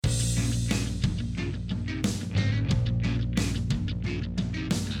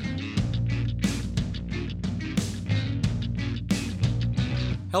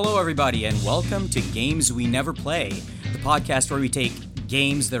Hello, everybody, and welcome to Games We Never Play, the podcast where we take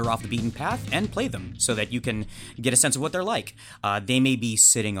games that are off the beaten path and play them so that you can get a sense of what they're like. They may be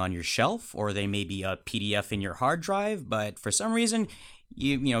sitting on your shelf, or they may be a PDF in your hard drive, but for some reason,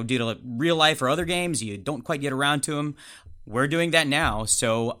 you know, due to real life or other games, you don't quite get around to them. We're doing that now,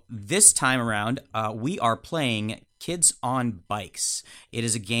 so this time around, we are playing Kids on Bikes. It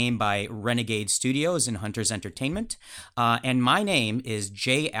is a game by Renegade Studios and Hunters Entertainment, and my name is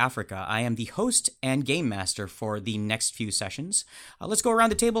Jay Africa. I am the host and game master for the next few sessions. Let's go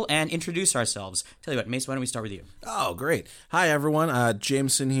around the table and introduce ourselves. Tell you what, Mace, why don't we start with you? Oh, great. Hi, everyone.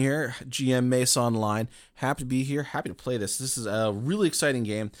 Jameson here, GM Mace Online. Happy to be here. Happy to play this. This is a really exciting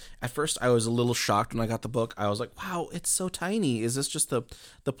game. At first, I was a little shocked when I got the book. I was like, wow, it's so tiny. Is this just the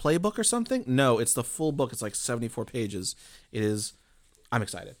playbook or something? No, it's the full book. It's like 74 pages. It is... I'm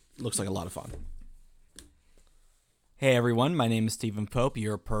excited. It looks like a lot of fun. Hey everyone, my name is Stephen Pope,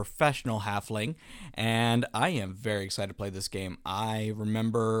 your professional halfling, and I am very excited to play this game. I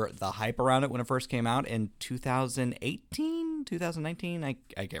remember the hype around it when it first came out in 2018, 2019, I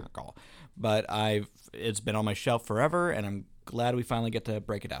can't recall. But it's been on my shelf forever, and I'm glad we finally get to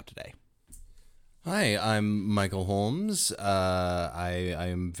break it out today. Hi, I'm Michael Holmes. I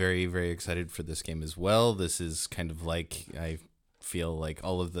am very, very excited for this game as well. This is kind of like, I feel like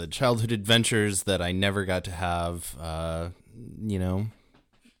all of the childhood adventures that I never got to have,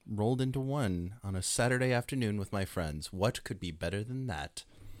 rolled into one on a Saturday afternoon with my friends. What could be better than that?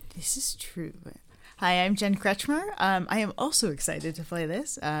 This is true. Hi, I'm Jen Kretschmer. I am also excited to play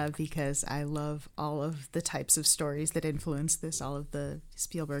this because I love all of the types of stories that influence this, all of the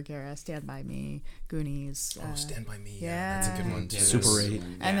Spielberg era, Stand By Me, Goonies. Stand By Me, yeah, that's a good one too. Super 8.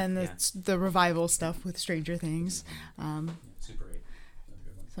 And then the revival stuff with Stranger Things. Super 8.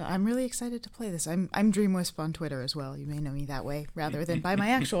 So I'm really excited to play this. I'm Dreamwisp on Twitter as well. You may know me that way rather than by my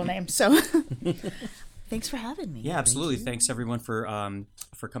actual name. So thanks for having me. Yeah, absolutely. Thanks everyone for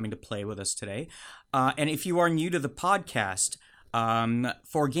coming to play with us today. And if you are new to the podcast,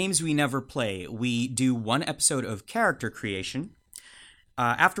 for Games We Never Play, we do one episode of character creation,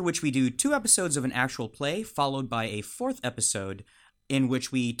 after which we do 2 episodes of an actual play, followed by a 4th episode in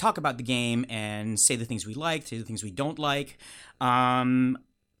which we talk about the game and say the things we like, say the things we don't like.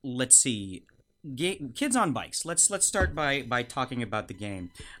 Let's see. Kids on Bikes. Let's start by talking about the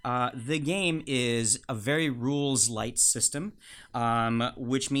game. The game is a very rules light system,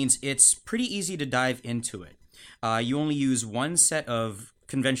 which means it's pretty easy to dive into it. You only use one set of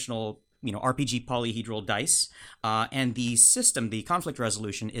conventional, RPG polyhedral dice, and the system, the conflict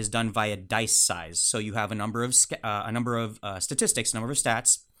resolution, is done via dice size. So you have a number of statistics, a number of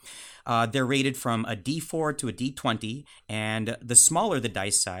stats. They're rated from a D4 to a D20, and the smaller the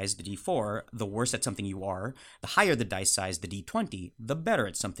dice size, the D4, the worse at something you are. The higher the dice size, the D20, the better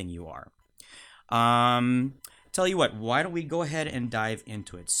at something you are. Tell you what, why don't we go ahead and dive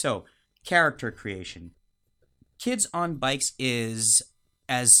into it? So, character creation. Kids on Bikes is,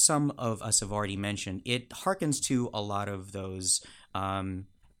 as some of us have already mentioned, it harkens to a lot of those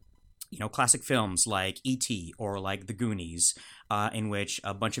classic films like E.T. or like The Goonies, in which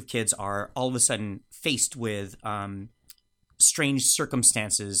a bunch of kids are all of a sudden faced with strange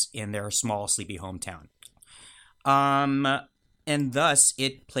circumstances in their small, sleepy hometown. And thus,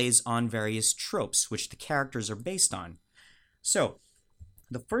 it plays on various tropes, which the characters are based on. So,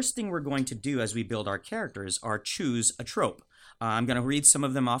 the first thing we're going to do as we build our characters are choose a trope. I'm going to read some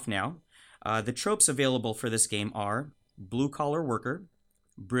of them off now. The tropes available for this game are blue-collar worker,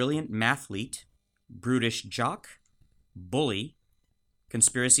 brilliant mathlete, brutish jock, bully,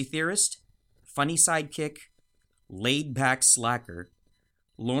 conspiracy theorist, funny sidekick, laid-back slacker,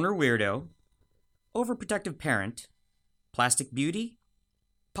 loner weirdo, overprotective parent, plastic beauty,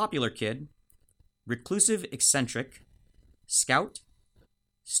 popular kid, reclusive eccentric, scout,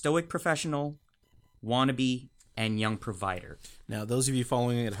 stoic professional, wannabe, and young provider. Now, those of you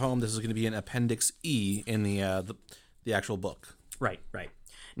following at home, this is going to be an Appendix E in the actual book. Right.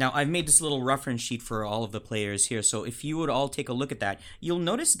 Now, I've made this little reference sheet for all of the players here, so if you would all take a look at that, you'll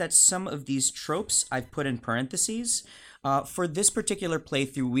notice that some of these tropes I've put in parentheses. For this particular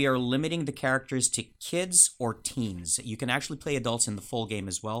playthrough, we are limiting the characters to kids or teens. You can actually play adults in the full game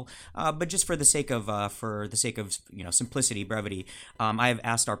as well, but just for the sake of simplicity, brevity, I have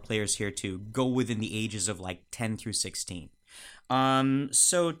asked our players here to go within the ages of like 10 through 16.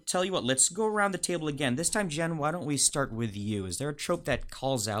 So tell you what, let's go around the table again. This time, Jen, why don't we start with you? Is there a trope that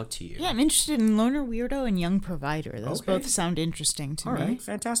calls out to you? Yeah, I'm interested in Loner Weirdo and Young Provider. Those Okay. both sound interesting to All me. right,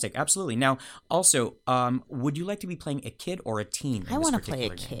 fantastic, absolutely. Now, also, would you like to be playing a kid or a teen? I want to play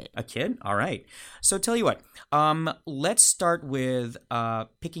a kid. A kid? All right. So tell you what, let's start with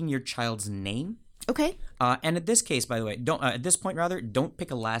picking your child's name. Okay. And in this case, by the way, don't at this point rather don't pick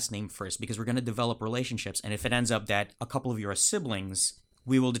a last name first because we're going to develop relationships, and if it ends up that a couple of you are siblings,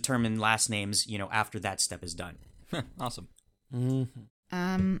 we will determine last names. After that step is done. Awesome.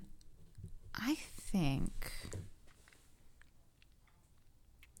 I think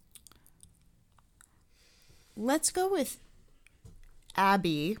let's go with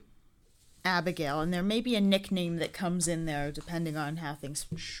Abigail, and there may be a nickname that comes in there depending on how things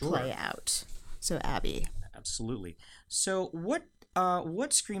play out. So Abby. Absolutely. So what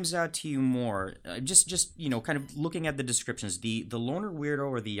screams out to you more? Just kind of looking at the descriptions, the loner weirdo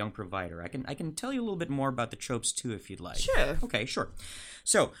or the young provider. I can tell you a little bit more about the tropes too if you'd like. Sure. Okay, sure.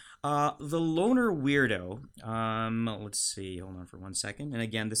 So the loner weirdo. Let's see. Hold on for 1 second. And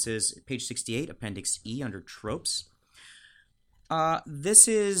again, this is page 68, Appendix E under tropes. This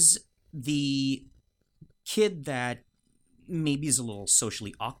is the kid that maybe is a little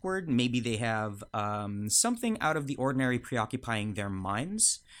socially awkward. Maybe they have something out of the ordinary preoccupying their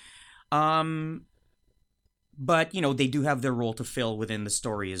minds. But, they do have their role to fill within the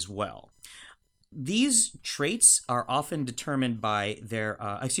story as well. These traits are often determined by their,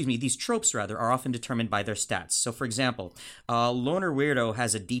 these tropes rather, are often determined by their stats. So, for example, Loner Weirdo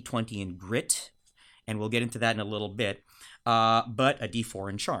has a D20 in grit, and we'll get into that in a little bit, but a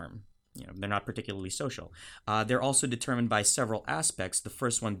D4 in charm. They're not particularly social. They're also determined by several aspects, the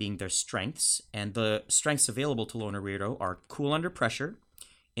first one being their strengths. And the strengths available to Loner Weirdo are cool under pressure,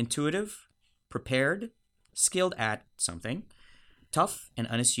 intuitive, prepared, skilled at something, tough, and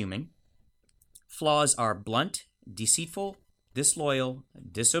unassuming. Flaws are blunt, deceitful, disloyal,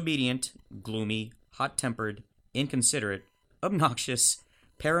 disobedient, gloomy, hot-tempered, inconsiderate, obnoxious,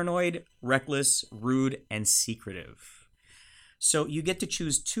 paranoid, reckless, rude, and secretive. So you get to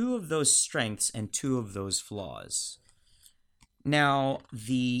choose 2 of those strengths and 2 of those flaws. Now,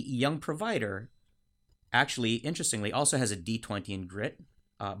 the young provider actually, interestingly, also has a D20 in grit,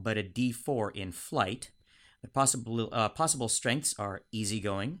 but a D4 in flight. The possible strengths are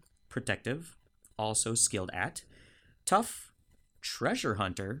easygoing, protective, also skilled at, tough, treasure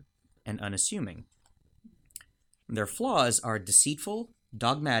hunter, and unassuming. Their flaws are deceitful,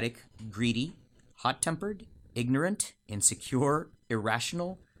 dogmatic, greedy, hot-tempered, ignorant, insecure,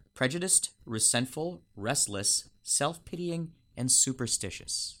 irrational, prejudiced, resentful, restless, self-pitying, and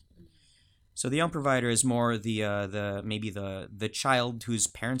superstitious. So the young provider is more the child whose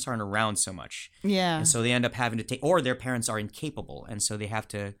parents aren't around so much. Yeah. And so they end up having to take, or their parents are incapable, and so they have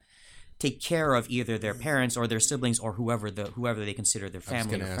to take care of either their parents or their siblings or whoever they consider their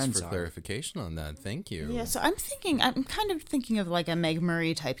family or I was going to friends ask for are. clarification on that. Thank you. Yeah, so I'm kind of thinking of like a Meg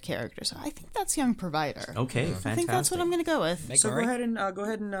Murray type character. So I think that's Young Provider. Okay, fantastic. I think that's what I'm going to go with. So Murray? go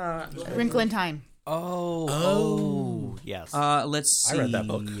ahead and Wrinkle in Time. Oh, yes. let's see. I read that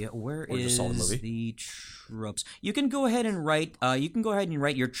book. Where Or just saw the is movie. the tropes? You can go ahead and write. You can go ahead and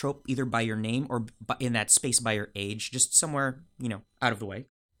write your trope either by your name or in that space by your age, just somewhere out of the way.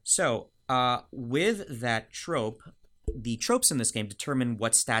 So, with that trope, the tropes in this game determine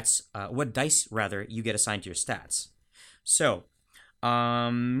what dice rather you get assigned to your stats. So,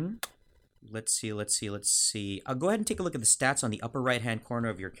 let's see. Go ahead and take a look at the stats on the upper right-hand corner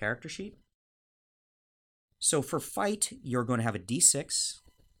of your character sheet. So for fight, you're going to have a D6.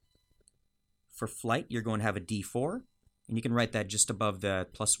 For flight, you're going to have a D4. And you can write that just above the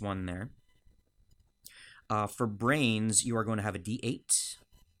 +1 there. For brains, you are going to have a D8.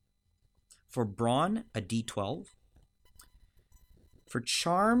 For brawn, a D12. For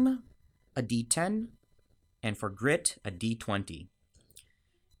charm, a D10. And for grit, a D20.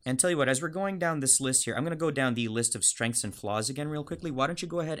 And tell you what, as we're going down this list here, I'm going to go down the list of strengths and flaws again real quickly. Why don't you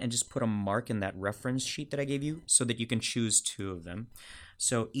go ahead and just put a mark in that reference sheet that I gave you so that you can choose 2 of them.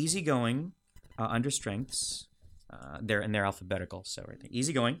 So easygoing, under strengths, they're alphabetical. So right there,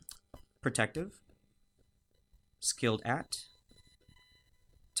 easygoing, protective, skilled at,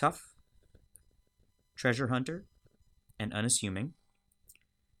 tough, treasure hunter, and unassuming.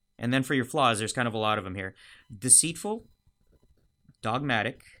 And then for your flaws, there's kind of a lot of them here. Deceitful,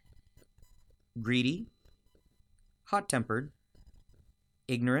 dogmatic, greedy, hot-tempered,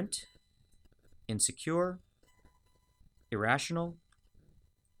 ignorant, insecure, irrational,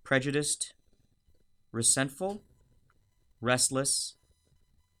 prejudiced, resentful, restless,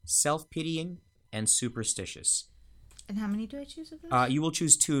 self-pitying, and superstitious. And how many do I choose of those? You will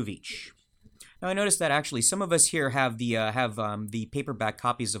choose 2 of each. Now I noticed that actually some of us here have the paperback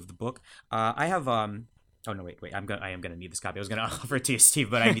copies of the book. I have Oh no! Wait! I am gonna need this copy. I was gonna offer it to you,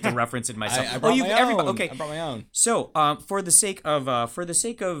 Steve, but I need to reference it myself. I brought my own. Okay. I brought my own. So, for the sake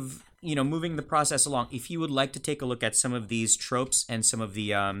of moving the process along, if you would like to take a look at some of these tropes and some of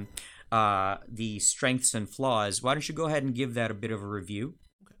the strengths and flaws, why don't you go ahead and give that a bit of a review?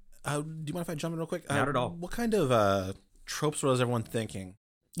 Do you mind if I jump in real quick? Not at all. What kind of tropes was everyone thinking?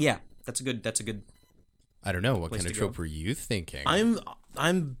 Yeah, that's a good. I don't know. What Place kind of to trope go. were you thinking?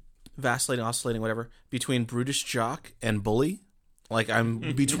 I'm vacillating, oscillating, whatever, between brutish jock and bully. Like I'm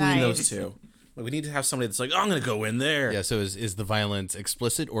between those Nice. two. Like, we need to have somebody that's like, oh, I'm gonna go in there. Yeah, so is the violence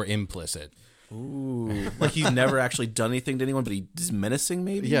explicit or implicit? Ooh. Like he's never actually done anything to anyone, but he's menacing,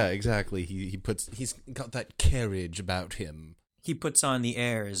 maybe. Yeah, exactly. He's got that carriage about him. He puts on the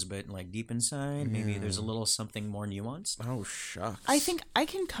airs, but like deep inside, maybe there's a little something more nuanced. Oh shucks. I think I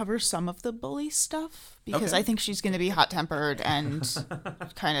can cover some of the bully stuff because Okay. I think she's going to be hot-tempered and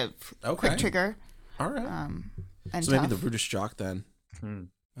kind of Okay. quick trigger All right. and So maybe tough. the brutish jock then.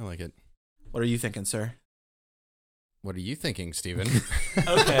 I like it. What are you thinking, sir? What are you thinking, Steven?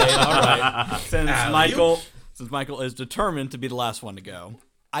 Okay, all right. Since Michael is determined to be the last one to go,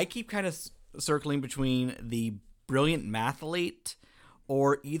 I keep kind of circling between the brilliant mathlete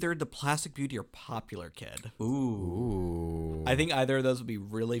or either the plastic beauty or popular kid. Ooh. I think either of those would be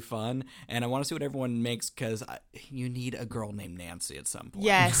really fun, and I want to see what everyone makes because you need a girl named Nancy at some point.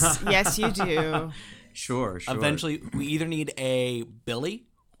 Yes, you do. Sure. Eventually, we either need a Billy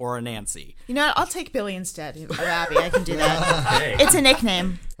or a Nancy. You know what? I'll take Billy instead. Or Abby, I can do that. It's a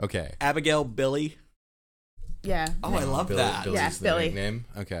nickname. Okay. Abigail Billy. Yeah. Oh, I love that. Billy's Yeah, the Billy. nickname.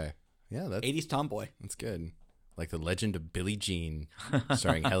 Okay. Yeah, 80s tomboy. that's good. Like the legend of Billie Jean,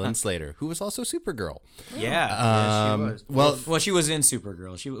 starring Helen Slater, who was also Supergirl. Yeah, she was. well- she was in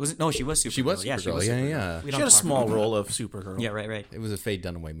Supergirl. She was Supergirl. She was Yeah, Supergirl. she was Yeah, Supergirl. yeah. We She don't had a talk small about role of Supergirl. that. Yeah, right. It was a Faye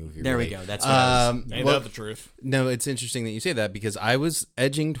Dunaway movie. There we really. go. That's what I was. Ain't well, that the truth? no, it's interesting that you say that because I was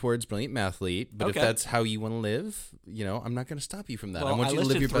edging towards Brilliant Mathlete, but Okay. if that's how you want to live, I'm not going to stop you from that. Well, I want you to live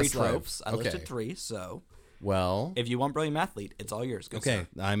listed your three best tropes. life. I listed 3, so Well, if you want Brilliant Mathlete, it's all yours. Good okay,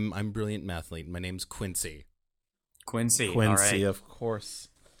 sir. I'm Brilliant Mathlete. My name's Quincy. Quincy. All Quincy, right. of course.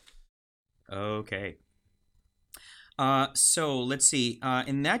 Okay. So let's see.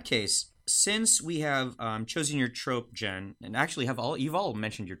 In that case, since we have chosen your trope, Jen, and actually you've all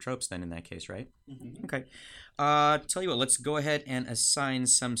mentioned your tropes then in that case, right? Mm-hmm. Okay. Tell you what, let's go ahead and assign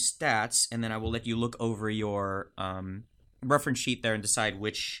some stats, and then I will let you look over your reference sheet there and decide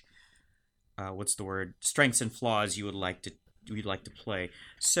which strengths and flaws you'd like to play.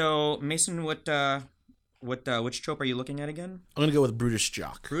 So Mason, which trope are you looking at again? I'm gonna go with brutish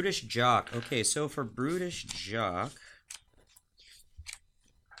jock. Brutish Jock. Okay, so for Brutish Jock,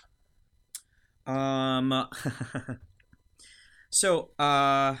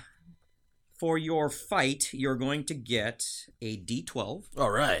 for your fight, you're going to get a D12.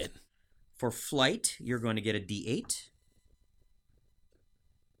 All right. For flight, you're going to get a D8.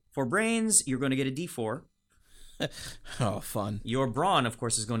 For brains, you're going to get a D4. Oh, fun. Your brawn, of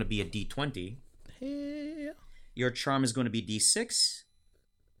course, is going to be a D20. Yeah. Your charm is going to be D6.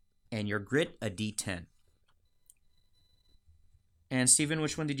 And your grit, a D10. And Steven,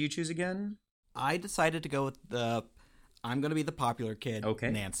 which one did you choose again? I decided to go with I'm going to be the popular kid,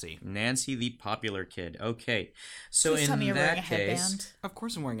 Okay. Nancy. Nancy, the popular kid. Okay. So Please tell me in you're wearing a that case, headband. Of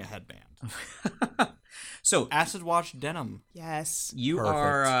course I'm wearing a headband. so Acid wash denim. Yes. you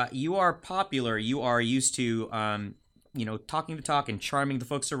are popular. You are used to talking the talk and charming the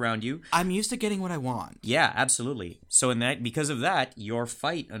folks around you. I'm used to getting what I want. Yeah, absolutely. So because of that, your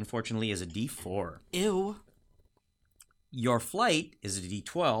fight unfortunately is a D4. Ew. Your flight is a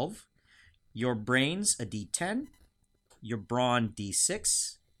D12. Your brains a D10. Your brawn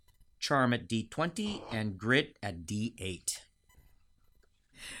D6. Charm at D20 and grit at D8.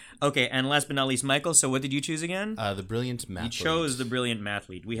 Okay, and last but not least, Michael. So what did you choose again? The Brilliant Mathlete. You chose the Brilliant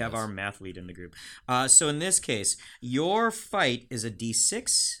Mathlete. We have our Mathlete in the group. So in this case, your fight is a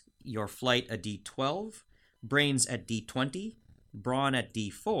D6, your flight a D12, brains at D20, brawn at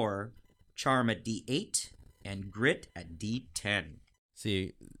D4, charm at D8, and grit at D10.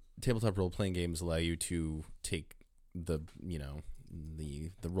 See, tabletop role-playing games allow you to take the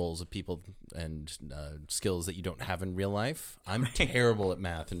roles of people and skills that you don't have in real life. I'm terrible at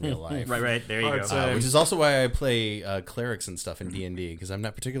math in real life. Right. There you go. Which is also why I play clerics and stuff in D&D, because I'm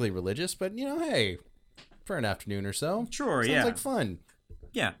not particularly religious, but, hey, for an afternoon or so. Sure, sounds yeah. like fun.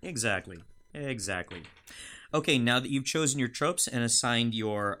 Yeah, exactly. Okay, now that you've chosen your tropes and assigned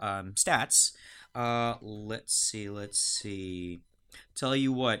your stats, Let's see. Tell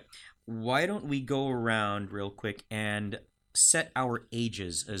you what, why don't we go around real quick and set our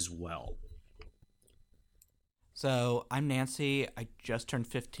ages as well? So I'm Nancy. I just turned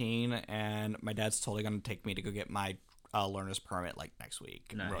 15, and my dad's totally going to take me to go get my learner's permit like next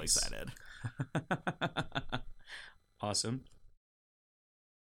week. I'm really Nice. excited. Awesome.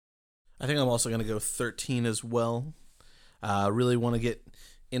 I think I'm also going to go 13 as well. Really want to get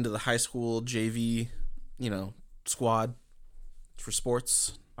into the high school JV, squad for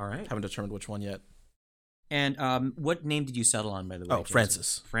sports. All right. Haven't determined which one yet. And what name did you settle on, by the way? Oh, Jason?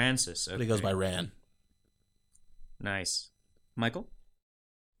 Francis. Francis. Okay. But he goes by Ran. Nice. Michael?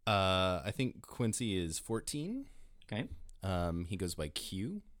 I think Quincy is 14. Okay. He goes by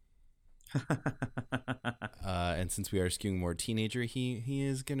Q. And since we are skewing more teenager, he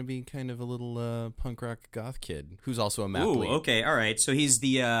is going to be kind of a little punk rock goth kid who's also a map Ooh, lead. okay, all right. So he's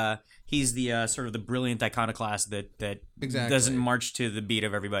the sort of the brilliant iconoclast that Exactly. doesn't march to the beat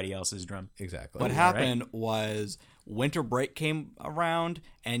of everybody else's drum. Exactly. What happened was winter break came around,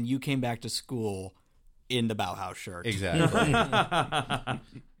 and you came back to school in the Bauhaus shirt. Exactly. I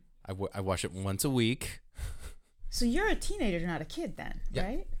watch it once a week. So you're a teenager, not a kid, then, Yeah.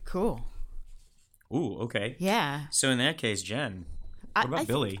 right? Cool. Ooh, okay. Yeah. So in that case, Jen, what about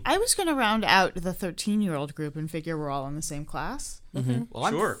Billy? I was going to round out the 13-year-old group and figure we're all in the same class. Well,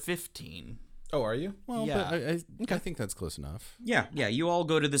 I'm Sure. 15. Oh, are you? Well, Yeah. but I think that's close enough. Yeah, you all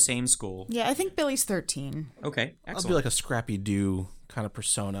go to the same school. Yeah, I think Billy's 13. Okay, I'll excellent. be like a Scrappy Doo kind of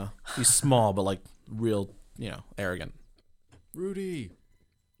persona. He's small, but like real, arrogant. Rudy.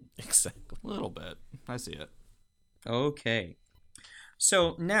 Exactly. A little bit. I see it. Okay.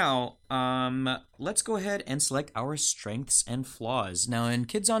 So now, let's go ahead and select our strengths and flaws. Now, in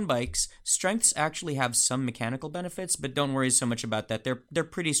Kids on Bikes, strengths actually have some mechanical benefits, but don't worry so much about that. They're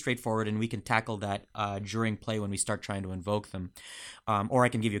pretty straightforward, and we can tackle that during play when we start trying to invoke them. Or I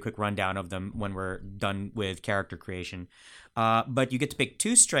can give you a quick rundown of them when we're done with character creation. But you get to pick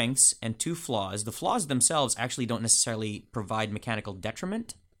 2 strengths and 2 flaws. The flaws themselves actually don't necessarily provide mechanical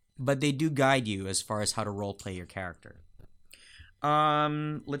detriment, but they do guide you as far as how to roleplay your character.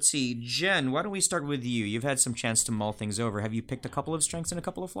 Let's see. Jen, why don't we start with you? You've had some chance to mull things over. Have you picked a couple of strengths and a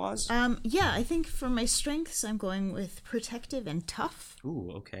couple of flaws? Yeah, I think for my strengths, I'm going with protective and tough.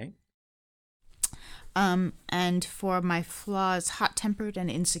 Ooh, okay. And for my flaws, hot-tempered and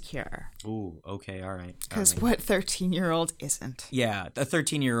insecure. Ooh, okay, all right. Because what 13-year-old isn't? Yeah, a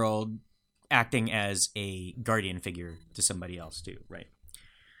 13-year-old acting as a guardian figure to somebody else, too, right?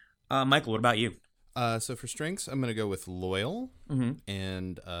 Michael, what about you? So for strengths, I'm going to go with loyal Mm-hmm.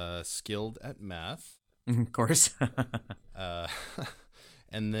 and skilled at math. Of course.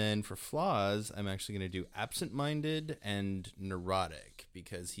 And then for flaws, I'm actually going to do absent-minded and neurotic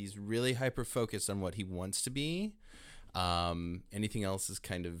because he's really hyper-focused on what he wants to be. Anything else is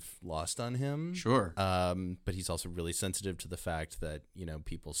kind of lost on him. Sure. But he's also really sensitive to the fact that,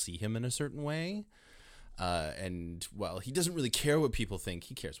 people see him in a certain way. And while he doesn't really care what people think,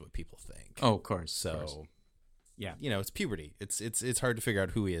 he cares what people think. Oh, of course. So, of course. Yeah. it's puberty. It's hard to figure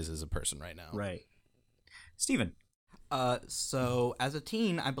out who he is as a person right now. Right. Steven. So as a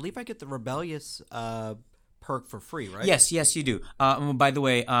teen, I believe I get the rebellious perk for free, right? Yes, you do. By the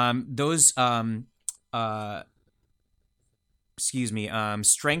way, those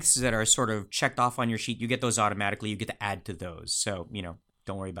strengths that are sort of checked off on your sheet, you get those automatically. You get to add to those. So,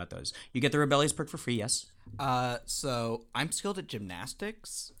 don't worry about those. You get the rebellious perk for free, yes? So I'm skilled at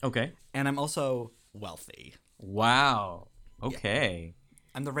gymnastics, Okay. and I'm also wealthy. Wow. Okay.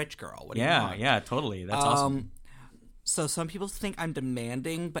 I'm the rich girl. What do you Yeah, want? yeah, totally. That's awesome. So some people think I'm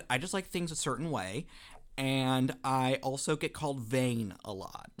demanding, but I just like things a certain way. And I also get called vain a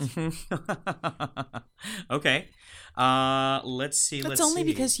lot. Okay. Let's see. That's only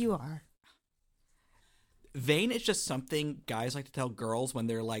because you are. Vain is just something guys like to tell girls when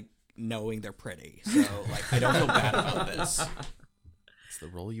they're knowing they're pretty. So I don't feel bad about this. It's the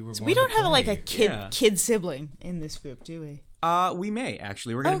role you were. We don't have a kid Yeah. kid sibling in this group, do we? We may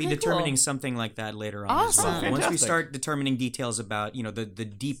actually. We're going to be Okay, determining cool. soming like that later on. Awesome. As well. Once we Fantastic. start determining details about the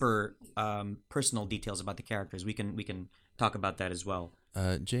deeper personal details about the characters, we can talk about that as well.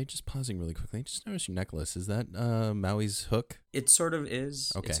 Jay, just pausing really quickly. I just noticed your necklace. Is that Maui's hook? It sort of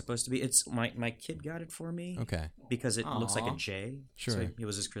is. Okay. It's supposed to be. It's my kid got it for me. Okay. Because it looks like a Aw. J. Sure. So it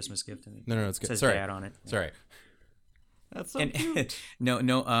was his Christmas gift to me. No, it's It good. says Sorry. Dad on it. Sorry. That's so And cute.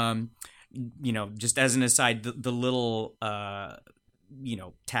 no. Just as an aside, the little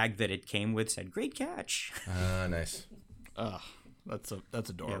tag that it came with said "Great catch." Nice. Ugh, that's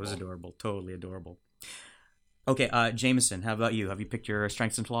adorable. Yeah, it was adorable. Totally adorable. Okay, Jameson, how about you? Have you picked your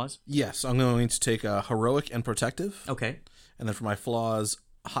strengths and flaws? Yes, I'm going to take heroic and protective, Okay. and then for my flaws,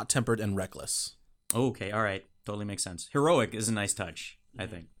 hot-tempered and reckless. Okay, all right. Totally makes sense. Heroic is a nice touch, I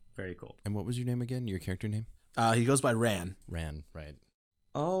think. Very cool. And what was your name again? Your character name? He goes by Ran. Ran, right.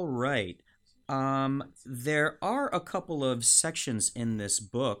 All right. There are a couple of sections in this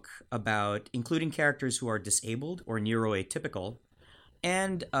book about including characters who are disabled or neuroatypical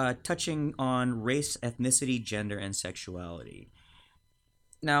and touching on race, ethnicity, gender, and sexuality.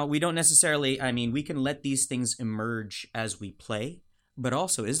 Now, we don't necessarily, we can let these things emerge as we play, but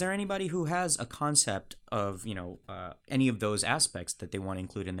also, is there anybody who has a concept of, any of those aspects that they want to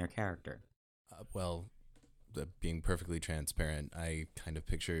include in their character? Being perfectly transparent, I kind of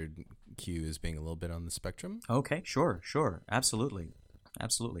pictured Q as being a little bit on the spectrum. Okay, sure. Absolutely.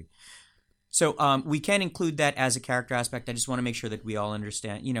 So we can include that as a character aspect. I just want to make sure that we all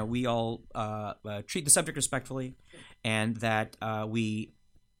understand, we all treat the subject respectfully and that we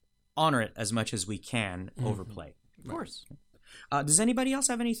honor it as much as we can overplay. Of course. Does anybody else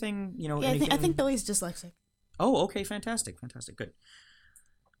have anything, Yeah, anything? I think Billy's dyslexic. Oh, okay, fantastic, good.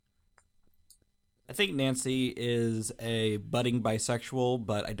 I think Nancy is a budding bisexual,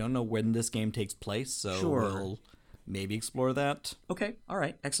 but I don't know when this game takes place, so Sure. we'll maybe explore that. Okay, all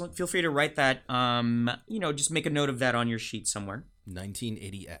right, excellent. Feel free to write that, just make a note of that on your sheet somewhere.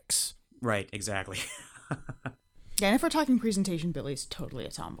 1980X. Right, exactly. Yeah, and if we're talking presentation, Billy's totally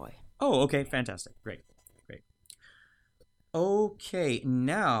a tomboy. Oh, okay, fantastic. Great. Okay,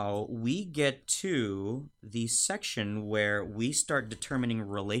 now we get to the section where we start determining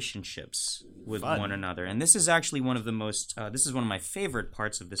relationships with one another. And this is actually one of the this is one of my favorite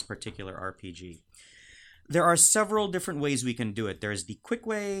parts of this particular RPG. There are several different ways we can do it. There's the quick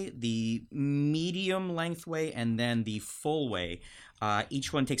way, the medium length way, and then the full way.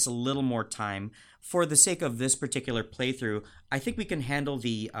 Each one takes a little more time. For the sake of this particular playthrough, I think we can handle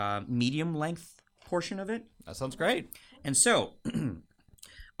the medium length portion of it. That sounds great. And so,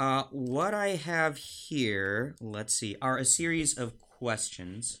 what I have here, let's see, are a series of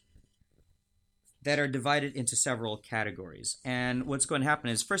questions that are divided into several categories. And what's going to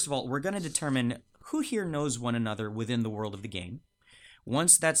happen is, first of all, we're going to determine who here knows one another within the world of the game.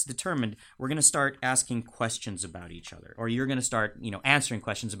 Once that's determined, we're going to start asking questions about each other, or you're going to start, answering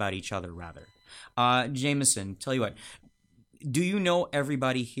questions about each other, rather. Jameson, tell you what, do you know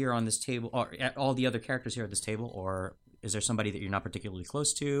everybody here on this table, or all the other characters here at this table, or is there somebody that you're not particularly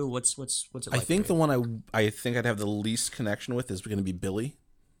close to? What's it like? I think for the you? one I think I'd have the least connection with is going to be Billy.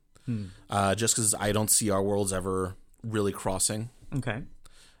 Just because I don't see our worlds ever really crossing. Okay.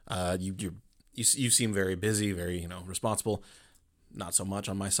 You seem very busy, very responsible. Not so much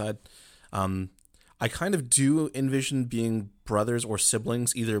on my side. I kind of do envision being brothers or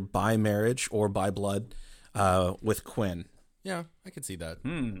siblings, either by marriage or by blood, with Quinn. Yeah, I could see that.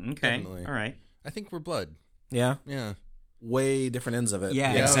 Okay. Definitely. All right. I think we're blood. Yeah, Yeah. way different ends of it.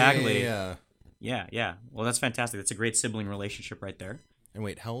 Yeah, Yeah, exactly. Yeah. Yeah. Well, that's fantastic. That's a great sibling relationship right there. And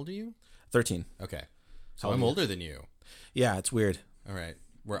wait, how old are you? 13. Okay. So How I'm old older than you. Yeah, it's weird. All right.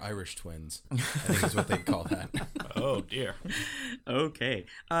 We're Irish twins. I think is what they call that. Oh, dear. Okay.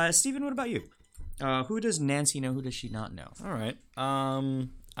 Steven, what about you? Who does Nancy know? Who does she not know? All right.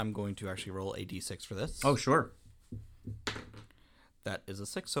 I'm going to actually roll a d6 for this. Oh, sure. That is a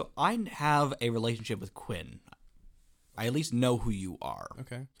 6. So I have a relationship with Quinn. I at least know who you are.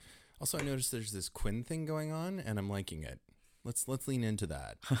 Okay. Also, I noticed there's this Quinn thing going on, and I'm liking it. Let's lean into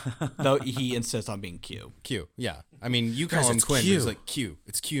that. Though he insists on being Q. Q. Yeah. I mean, you call him it's Quinn, but Q. he's like Q.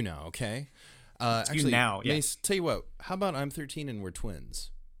 It's Q now, okay? Actually, now, yeah. Mace, tell you what. How about I'm 13 and we're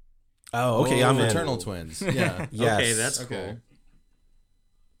twins? Oh, okay. Oh, I'm in. fraternal twins. Yeah. Yes. Okay, that's Okay. cool.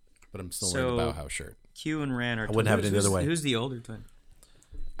 But I'm still So- wearing the Bauhaus shirt. Q and Ran are. I wouldn't have it any other way. Who's the older twin?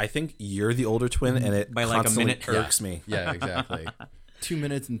 I think you're the older twin, and it By like a constantly minute. irks me. Yeah, exactly. 2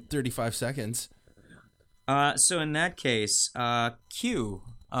 minutes and 35 seconds. So in that case, Q,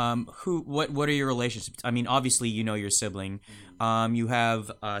 what are your relationships? I mean, obviously you know your sibling. You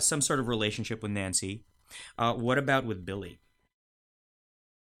have some sort of relationship with Nancy. What about with Billy?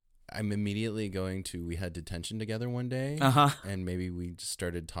 I'm immediately going to. We had detention together one day, and maybe we just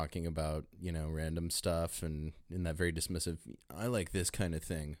started talking about random stuff, and in that very dismissive, I like this kind of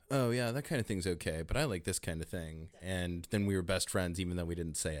thing. Oh yeah, that kind of thing's okay, but I like this kind of thing. And then we were best friends, even though we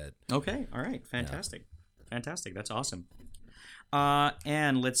didn't say it. Okay, all right, fantastic, fantastic. That's awesome.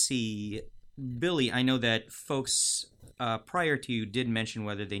 And let's see, Billy. I know that folks prior to you did mention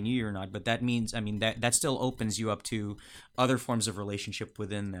whether they knew you or not, but that means, that still opens you up to other forms of relationship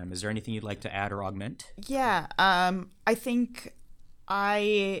within them. Is there anything you'd like to add or augment? Yeah, I think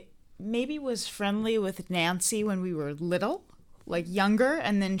I maybe was friendly with Nancy when we were little, like younger,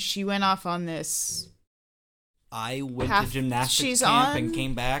 and then she went off on this. I went Half- to gymnastics she's camp on- and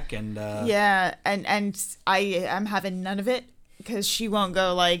came back, and Yeah, and I am having none of it because she won't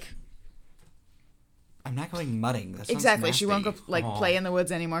go like I'm not going mudding. That sounds exactly. She won't go nasty. like play in the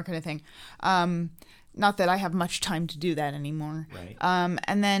woods anymore, kind of thing. Not that I have much time to do that anymore. Right.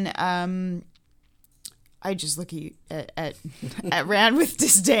 And then I just look at Rand with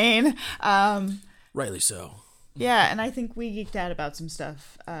disdain. Rightly so. Yeah, and I think we geeked out about some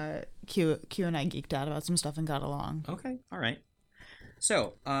stuff. Q and I geeked out about some stuff and got along. Okay, all right.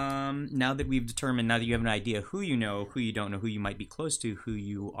 So, now that we've determined, now that you have an idea who you know, who you don't know, who you might be close to, who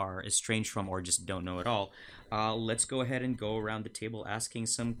you are estranged from, or just don't know at all, let's go ahead and go around the table asking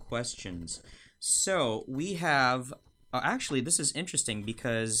some questions. So, we have... actually, this is interesting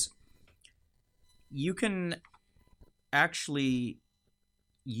because you can actually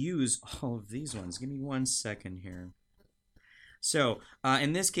use all of these ones. Give me 1 second here. So,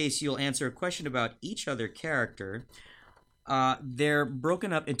 in this case, you'll answer a question about each other character. They're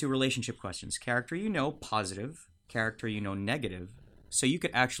broken up into relationship questions. Character you know, positive. Character you know, negative. So you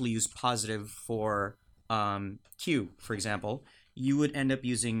could actually use positive for Q, for example. You would end up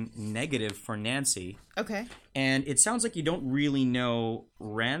using negative for Nancy. Okay. And it sounds like you don't really know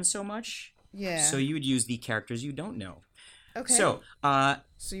Rand so much. Yeah. So you would use the characters you don't know. Okay. So,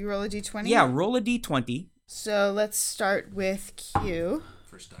 So you roll a d20? yeah, roll a d20. So let's start with Q.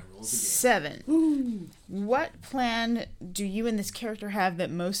 First die roll of the 7. What plan do you and this character have that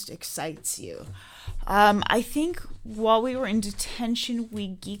most excites you? I think while we were in detention, we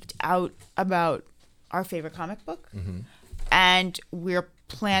geeked out about our favorite comic book. Mm-hmm. And we're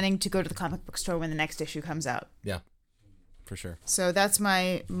planning to go to the comic book store when the next issue comes out. Yeah, for sure. So that's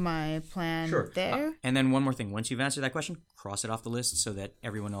my plan there. And then one more thing. Once you've answered that question, cross it off the list so that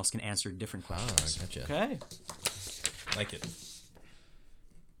everyone else can answer different questions. Gotcha. Okay. Like it.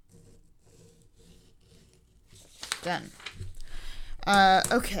 Done.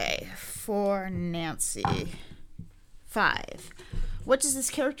 Okay, for Nancy. 5. What does this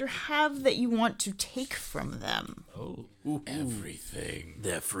character have that you want to take from them? Everything.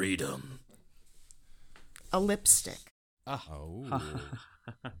 Their freedom. A lipstick. Oh.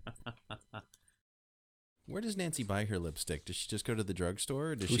 Where does Nancy buy her lipstick? Does she just go to the drugstore?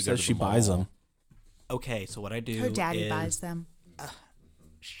 Or does Who she go says to she the buys mall? them? Okay, so what I do Her daddy is... buys them.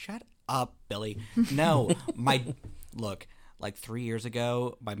 Shut up, Billy. No, look, like 3 years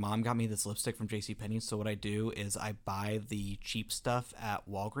ago, my mom got me this lipstick from JCPenney. So what I do is I buy the cheap stuff at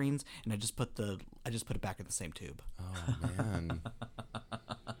Walgreens and I just put it back in the same tube. Oh, man.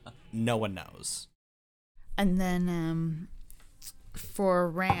 No one knows. And then for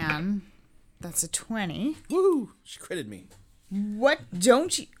Ran, that's a 20. Woo! She critted me. Why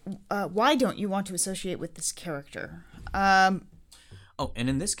don't you want to associate with this character? Oh, and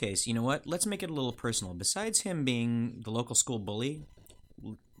in this case, you know what? Let's make it a little personal. Besides him being the local school bully,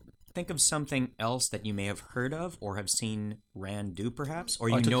 think of something else that you may have heard of or have seen Rand do, perhaps, or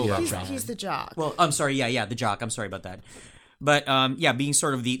you know about Rand. He's the jock. Well, I'm sorry. Yeah, the jock. I'm sorry about that. But yeah, being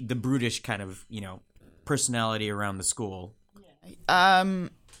sort of the brutish kind of personality around the school. I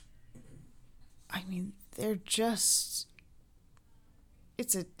mean, they're just.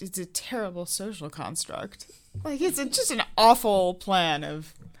 It's a terrible social construct. Like it's just an awful plan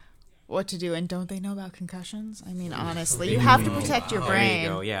of what to do, and don't they know about concussions? I mean, honestly, you have to protect your There brain. you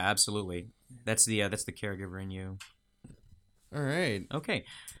go. Yeah, absolutely. That's the caregiver in you. All right. Okay.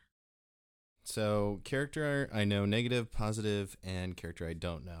 So, character I know, negative, positive, and character I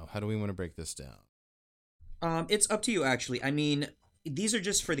don't know. How do we want to break this down? It's up to you, actually. I mean, these are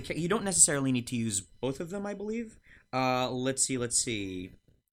just for the... You don't necessarily need to use both of them, I believe. Let's see.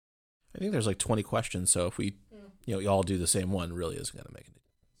 I think there's like 20 questions, so if we, you all do the same one, really isn't going to make it.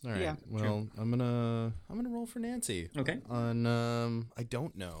 All right. Yeah, well, I'm gonna roll for Nancy. Okay. On I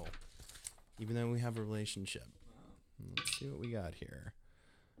don't know, even though we have a relationship. Let's see what we got here.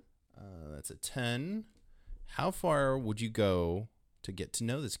 That's a 10. How far would you go to get to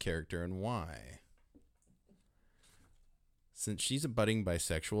know this character and why? Since she's a budding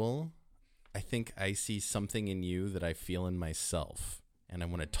bisexual, I think I see something in you that I feel in myself, and I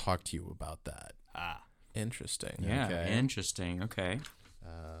want to talk to you about that. Interesting. Yeah, Okay. interesting. Okay.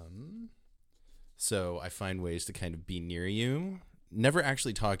 So I find ways to kind of be near you, never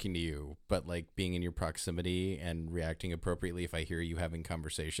actually talking to you, but like being in your proximity and reacting appropriately if I hear you having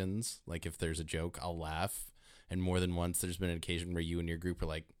conversations. Like if there's a joke, I'll laugh. And more than once, there's been an occasion where you and your group are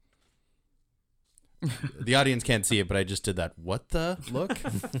like, the audience can't see it, but I just did that. What the look?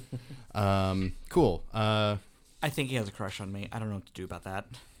 Cool. I think he has a crush on me. I don't know what to do about that.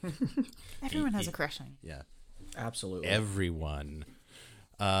 Everyone has a crush on you. Yeah. Absolutely. Everyone.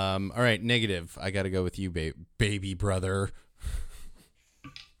 All right, negative. I got to go with you, baby brother.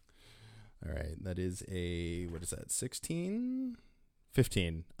 All right, that is what is that, 16?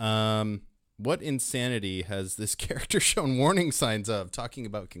 15. What insanity has this character shown warning signs of, talking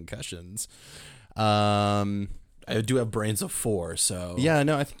about concussions? I do have brains of 4, so... Yeah,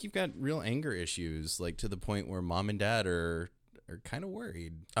 no, I think you've got real anger issues, like to the point where mom and dad are kind of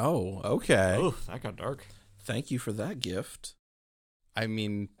worried. Oh, okay. Oh, that got dark. Thank you for that gift. I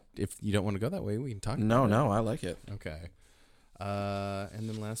mean, if you don't want to go that way, we can talk No, about it. no, I like it. Okay. And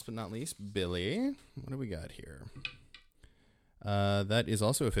then last but not least, Billy. What do we got here? That is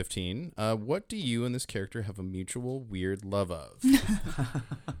also a 15. What do you and this character have a mutual weird love of?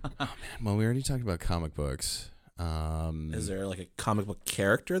 Oh, man. Well, we already talked about comic books. Is there like a comic book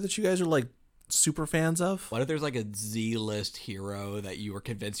character that you guys are like super fans of? What if there's like a Z-list hero that you were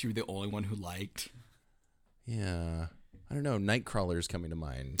convinced you were the only one who liked? Yeah. I don't know. Nightcrawler's coming to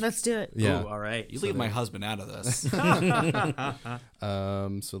mind. Let's do it. Yeah. Ooh, all right. You leave my husband out of this.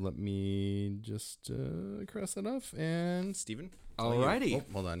 So let me just cross that off. And Steven? Alrighty.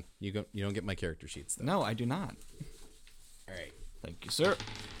 Oh, hold on. You don't get my character sheets, though. No, I do not. All right. Thank you, sir.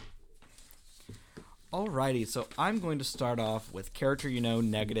 Alrighty, so I'm going to start off with character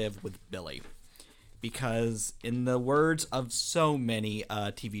negative with Billy. Because in the words of so many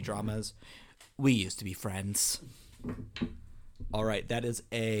TV dramas, we used to be friends. Alright, that is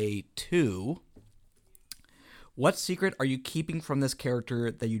a 2. What secret are you keeping from this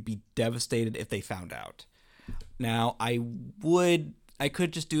character that you'd be devastated if they found out? Now, I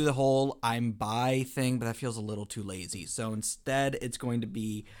could just do the whole I'm bi thing, but that feels a little too lazy. So instead, it's going to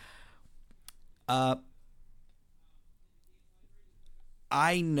be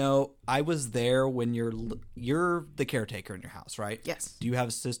I know I was there when you're the caretaker in your house, right? Yes. Do you have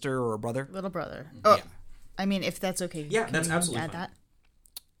a sister or a brother? Little brother. Oh, Yeah. I mean, if that's okay. Yeah, can that's you absolutely add fine.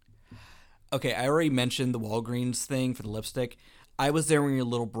 that? Okay, I already mentioned the Walgreens thing for the lipstick. I was there when your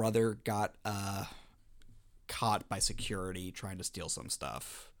little brother got caught by security trying to steal some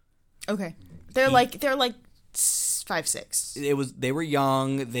stuff. Okay. They're like 5, 6. They were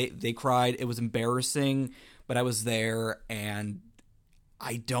young, they cried, it was embarrassing, but I was there and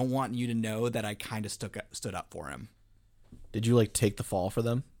I don't want you to know that I kind of stood up for him. Did you like take the fall for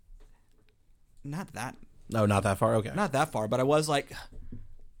them? Not that No, not that far. Okay. Not that far, but I was like,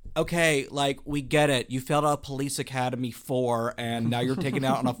 okay, like, we get it. You failed out of Police Academy 4, and now you're taking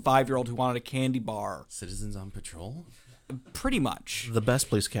out on a 5-year-old who wanted a candy bar. Citizens on Patrol? Pretty much. The best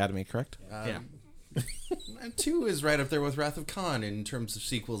Police Academy, correct? Yeah. 2 is right up there with Wrath of Khan in terms of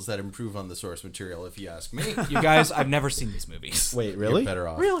sequels that improve on the source material, if you ask me. You guys, I've never seen these movies. Wait, really? You're better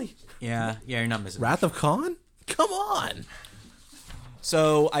off. Really? Yeah, you're not missing. Wrath of Khan? Come on.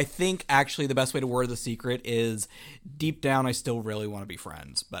 So I think actually the best way to word the secret is deep down I still really want to be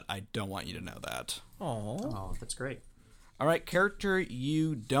friends, but I don't want you to know that. Oh, that's great. All right, character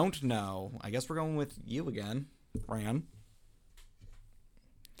you don't know. I guess we're going with you again, Fran.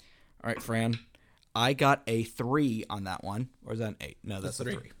 All right, Fran. I got a 3 on that one. Or is that an 8? No, that's a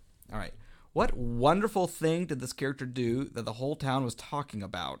 3. All right. What wonderful thing did this character do that the whole town was talking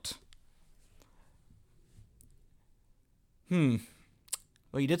about?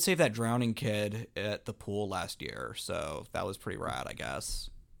 Well, you did save that drowning kid at the pool last year, so that was pretty rad, I guess.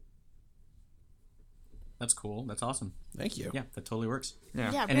 That's cool. That's awesome. Thank you. Yeah, that totally works.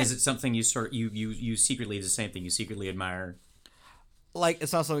 Yeah. And is it something you secretly, is the same thing you secretly admire? Like,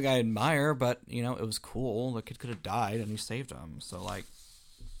 it's not something I admire, but, it was cool. The kid could have died, and you saved him. So, like,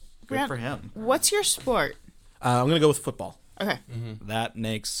 good Grant, for him. What's your sport? I'm going to go with football. Okay. That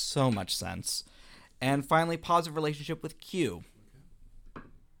makes so much sense. And finally, positive relationship with Q.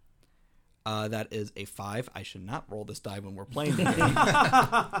 That is a 5. I should not roll this die when we're playing the game.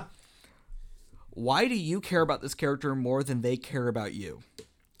 Why do you care about this character more than they care about you?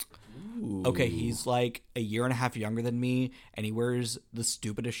 Ooh. Okay, he's like a year and a half younger than me, and he wears the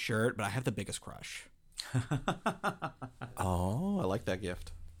stupidest shirt, but I have the biggest crush. Oh, I like that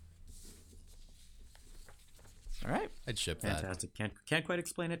gift. All right. I'd ship that. Fantastic. Can't quite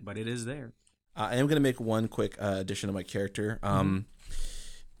explain it, but it is there. I am going to make one quick addition to my character.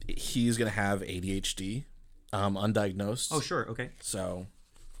 He's going to have ADHD, undiagnosed. Oh, sure. Okay. So,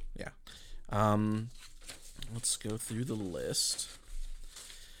 yeah. Let's go through the list.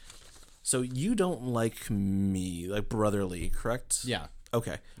 So you don't like me, like brotherly, correct? Yeah.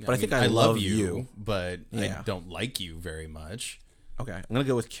 Okay. But I think I love you. But Yeah. I don't like you very much. Okay. I'm going to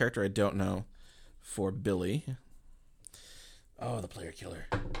go with character I don't know for Billy. Oh, the player killer.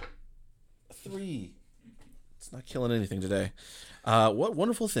 3. It's not killing anything today. What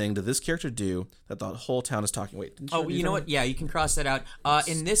wonderful thing did this character do that the whole town is talking? Wait. Oh, you know what? Yeah, you can cross that out.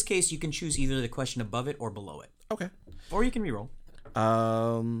 In this case, you can choose either the question above it or below it. Okay. Or you can reroll.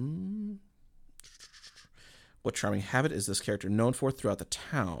 What charming habit is this character known for throughout the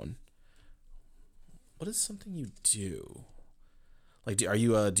town? What is something you do? Like, do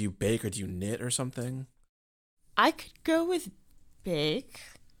you bake or do you knit or something? I could go with bake.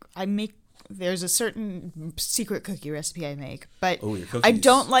 There's a certain secret cookie recipe I make, but Oh, your cookies. I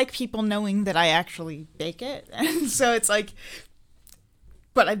don't like people knowing that I actually bake it. And so it's like,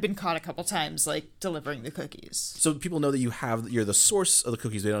 but I've been caught a couple times, like, delivering the cookies. So people know that you're the source of the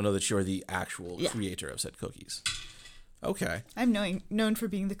cookies. They don't know that you're the actual Yeah. creator of said cookies. Okay. I'm known for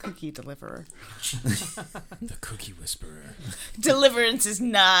being the cookie deliverer. The Cookie Whisperer. Deliverance is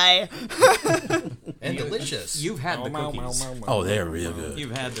nigh. And delicious. You've had the cookies. Oh, they're real good.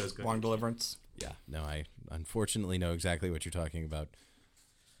 You've had those cookies. Long deliverance. Yeah, no, I unfortunately know exactly what you're talking about.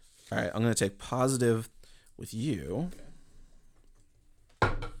 All right, I'm going to take positive with you.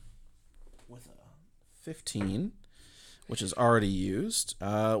 With a 15, which is already used.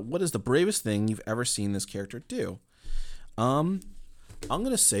 What is the bravest thing you've ever seen this character do? I'm going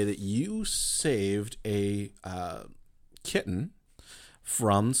to say that you saved a kitten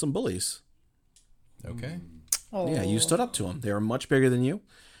from some bullies. Okay. Yeah, you stood up to them. They were much bigger than you.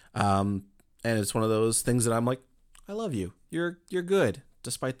 And it's one of those things that I'm like, I love you. You're good,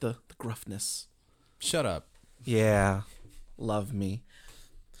 despite the gruffness. Shut up. Yeah, love me.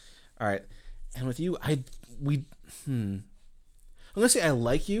 All right, and with you, I'm gonna say I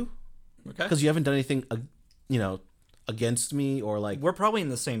like you Okay. because you haven't done anything, against me or like. We're probably in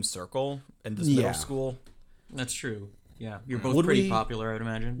the same circle in this Yeah. middle school. That's true. Yeah, you're both Would pretty we- popular, I would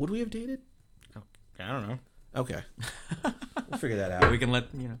imagine. Would we have dated? I don't know. Okay, we'll figure that out. We can let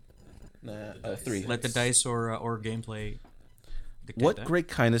 3. let the dice or gameplay dictate What that. great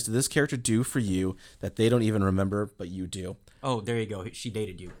kindness did this character do for you that they don't even remember, but you do? Oh, there you go. She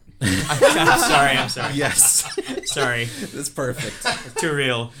dated you. I'm sorry. Yes, Sorry. that's perfect. Too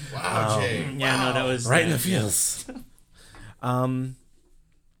real. Wow, Jay. Yeah, no, that was Right in the feels.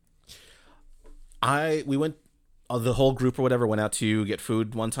 We went, the whole group or whatever went out to get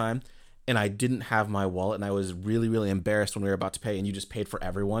food one time, and I didn't have my wallet, and I was really, really embarrassed when we were about to pay, and you just paid for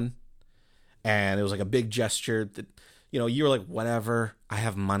everyone, and it was like a big gesture that, you were like, whatever, I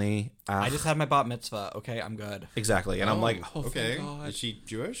have money. I just had my bat mitzvah. Okay, I'm good. Exactly, and I'm like, oh, okay. thank God. Is she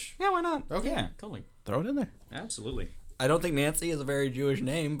Jewish? Yeah, why not? Okay. Yeah, totally. Throw it in there. Absolutely. I don't think Nancy is a very Jewish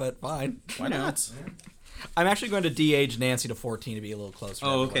name, but fine. Why not? I'm actually going to de-age Nancy to 14 to be a little closer.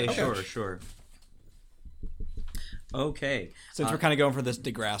 Oh, okay, everyone. sure. Okay. Since we're kind of going for this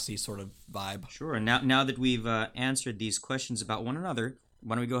Degrassi sort of vibe. Sure. And now that we've answered these questions about one another,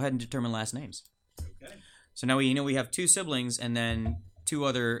 why don't we go ahead and determine last names? Okay. So now we have two siblings, and then two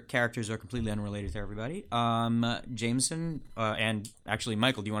other characters are completely unrelated to everybody. Jameson and actually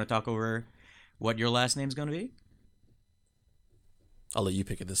Michael, do you want to talk over what your last name's going to be? I'll let you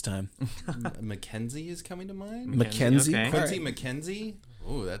pick it this time. Mackenzie is coming to mind. Mackenzie? okay. Quincy All right. Mackenzie?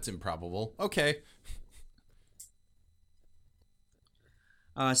 Oh, that's improbable. Okay.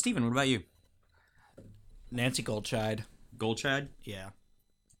 Steven, what about you? Nancy Goldscheid. Goldchad? Yeah.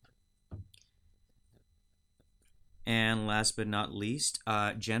 And last but not least,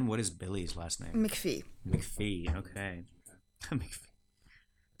 Jen, what is Billy's last name? McPhee. McPhee, okay. McPhee.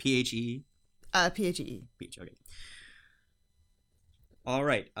 P-H-E? P-H-E. Peach, okay. All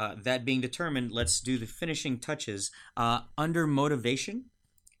right, that being determined, let's do the finishing touches. Under motivation,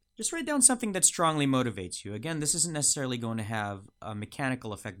 just write down something that strongly motivates you. Again, this isn't necessarily going to have a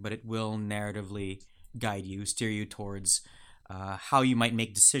mechanical effect, but it will narratively guide you, steer you towards how you might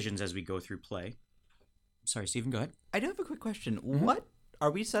make decisions as we go through play. Sorry, Stephen, go ahead. I do have a quick question. What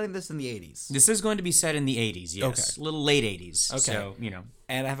are we setting this in the 80s? This is going to be set in the 80s, yes. A little late 80s. Okay. So,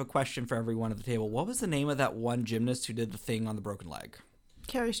 And I have a question for everyone at the table. What was the name of that one gymnast who did the thing on the broken leg?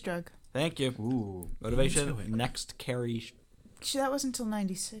 Carrie Strug. Thank you. Ooh. Motivation. Next Carrie. That was until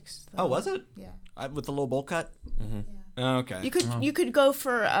 96. Though. Oh, was it? Yeah. With the little bowl cut? Mm-hmm. Okay. You could go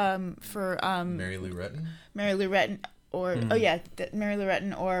for Mary Lou Retton? Mary Lou Retton or Mary Lou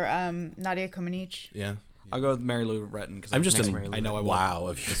Retton or Nadia Comaneci. Yeah. I'll go with Mary Lou Retton because I'm just I know I won't wow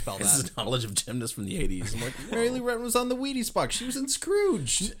of misspell his that. knowledge of gymnasts from the 80s. I'm like, Mary Lou Retton was on the Wheaties box. She was in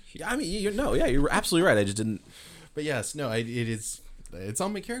Scrooge. I mean, you're absolutely right. I just didn't. But yes, no, it's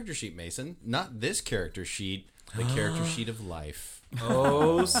on my character sheet, Mason. Not this character sheet, the character sheet of life.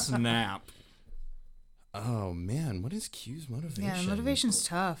 Oh, snap. Oh man, what is Q's motivation? Yeah, motivation's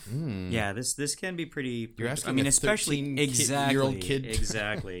tough. Yeah, this can be pretty. You're asking I mean, a especially 13-year-old kid.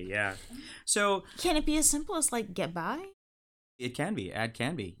 Exactly. Yeah. So Can it be as simple as like get by? it can be. Ad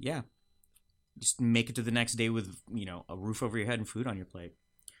can be. Yeah. Just make it to the next day with a roof over your head and food on your plate.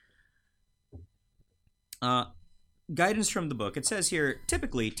 Guidance from the book. It says here,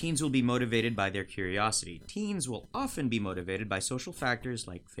 typically, teens will be motivated by their curiosity. Teens will often be motivated by social factors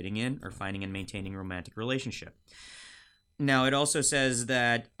like fitting in or finding and maintaining a romantic relationship. Now, it also says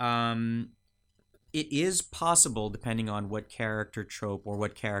that it is possible, depending on what character trope or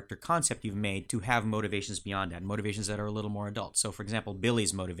what character concept you've made, to have motivations beyond that, motivations that are a little more adult. So, for example,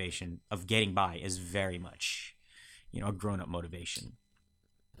 Billy's motivation of getting by is very much, a grown-up motivation.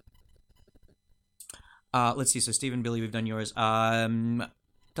 Let's see. So, Stephen, Billy, we've done yours. Tell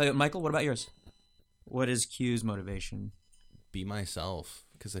you what, Michael, what about yours? What is Q's motivation? Be myself,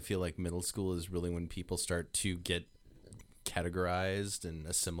 because I feel like middle school is really when people start to get categorized and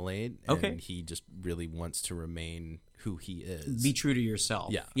assimilate. Okay. And he just really wants to remain who he is. Be true to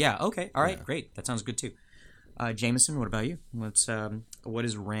yourself. Yeah. Yeah. Okay. All right. Yeah. Great. That sounds good too. Jameson, what about you? What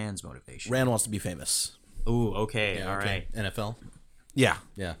is Rand's motivation? Rand wants to be famous. Ooh. Okay. Yeah, All okay. right. NFL? Yeah,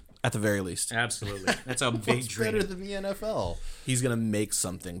 Yeah. at the very least. Absolutely. That's a big What's dream. better than the NFL? He's going to make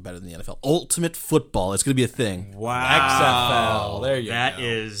something better than the NFL. Ultimate football. It's going to be a thing. Wow. XFL. There you That's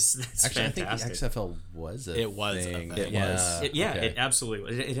Actually, fantastic. I think the XFL was a It was a thing. thing. It was. Okay. It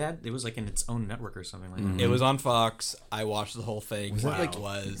absolutely. It was like in its own network or something like that. It was on Fox. I watched the whole thing. Was it like- It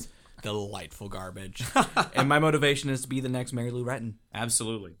was delightful garbage. And my motivation is to be the next Mary Lou Retton.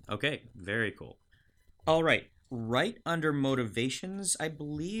 Absolutely. Okay. Very cool. All right. Right under motivations, I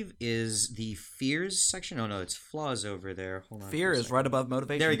believe, is the fears section. Oh no, it's flaws over there. Hold on. Fear for a is second. right above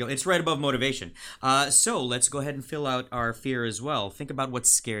motivation. There you go. It's right above motivation. So let's go ahead and fill out our fear as well. Think about what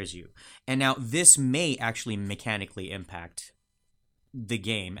scares you. And now this may actually mechanically impact the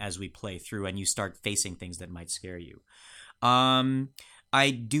game as we play through and you start facing things that might scare you.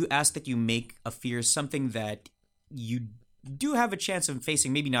 I do ask that you make a fear something that you do have a chance of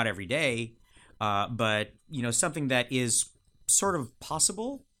facing, maybe not every day, but something that is sort of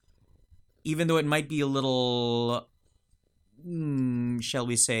possible, even though it might be a little, shall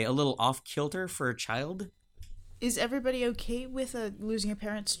we say, a little off kilter for a child. Is everybody okay with a losing a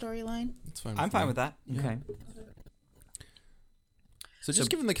parent storyline? That's fine. I'm fine with that. Okay. So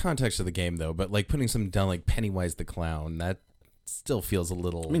just given the context of the game, though, but like putting some down like Pennywise the Clown, that still feels a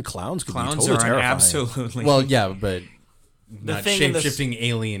little. I mean, clowns could Clowns be totally are terrifying. absolutely. well, yeah, but not thing in the- shape-shifting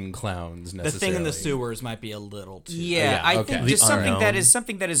alien clowns The necessarily. thing in the sewers might be a little too. Yeah, yeah, I okay. think just The something that unknown. is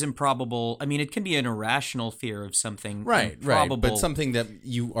something that is improbable. I mean, it can be an irrational fear of something Right, improbable. right, but something that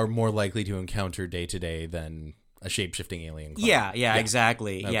you are more likely to encounter day to day than a shape-shifting alien clown. Yeah,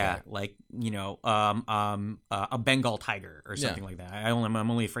 exactly. Okay. Yeah, like a Bengal tiger or something like that. I'm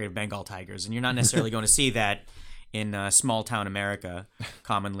only afraid of Bengal tigers, and you're not necessarily going to see that in small town America,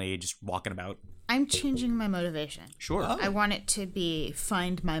 commonly just walking about. I'm changing my motivation. Sure. I want it to be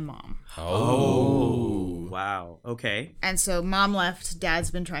find my mom. Oh, wow. Okay. And so mom left,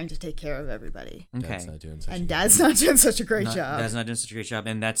 dad's been trying to take care of everybody. Okay. That's not doing such And a dad's not doing such a great job. That's not doing such a great job,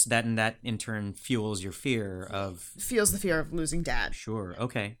 and that in turn fuels your fear of. Feels the fear of losing dad. Sure.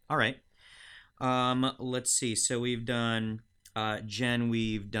 Okay. All right. Let's see. So we've done Jen.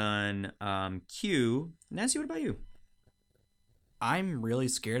 We've done Q. Nancy, what about you? I'm really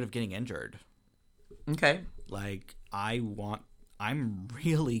scared of getting injured. Okay. Like, I'm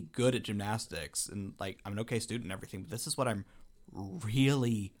really good at gymnastics and, like, I'm an okay student and everything, but this is what I'm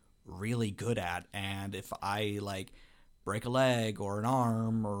really, really good at. And if I, like, break a leg or an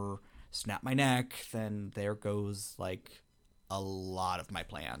arm or snap my neck, then there goes, like, a lot of my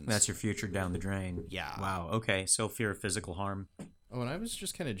plans. That's your future down the drain. Yeah. Wow. Okay. So fear of physical harm. Oh, and I was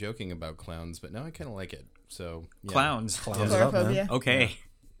just kind of joking about clowns, but now I kind of like it. So yeah. Clowns. Clowns it up, man. Chlorophobia. Okay.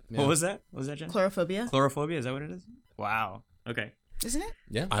 Yeah. What was that? What was that, Jen? Chlorophobia, Chlorophobia? Is that what it is? Wow. Okay. isn't it?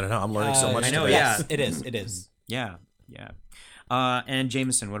 Yeah. I don't know. I'm learning so much. I know, today. yeah. Yes, it is. It is. Yeah. Yeah. And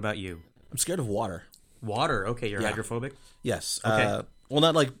Jameson, what about you? I'm scared of water. Water. Okay. You're Yeah. hydrophobic? Yes. Okay. Well,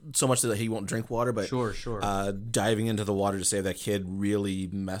 not like so much that he won't drink water, but Sure. diving into the water to save that kid really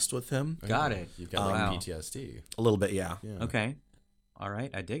messed with him Got it. You've got like Wow. PTSD. a little bit. Yeah. Yeah. Okay. All right.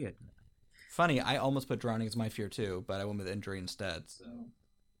 I dig it. Funny, I almost put drowning as my fear too, but I went with injury instead. So.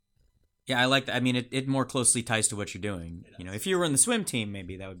 Yeah, I like that. I mean, it more closely ties to what you're doing. You know, if you were in the swim team,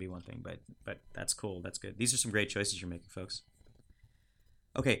 maybe that would be one thing. But that's cool. That's good. These are some great choices you're making, folks.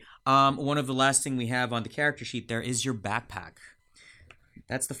 Okay. One of the last thing we have on the character sheet there is your backpack.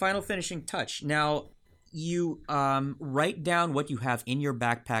 That's the final finishing touch. Now, you write down what you have in your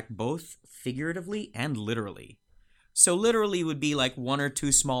backpack, both figuratively and literally. So literally would be like one or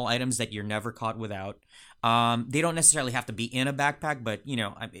two small items that you're never caught without. They don't necessarily have to be in a backpack, but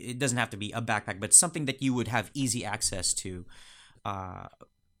it doesn't have to be a backpack, but something that you would have easy access to,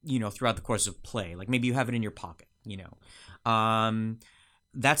 throughout the course of play. Like maybe you have it in your pocket.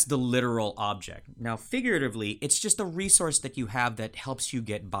 That's the literal object. Now, figuratively, it's just a resource that you have that helps you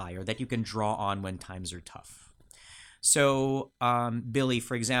get by or that you can draw on when times are tough. So, Billy,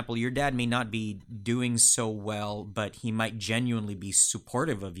 for example, your dad may not be doing so well, but he might genuinely be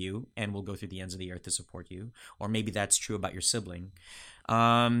supportive of you and will go through the ends of the earth to support you. Or maybe that's true about your sibling.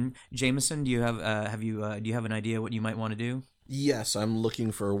 Jameson, do you have do you have an idea what you might want to do? Yes, I'm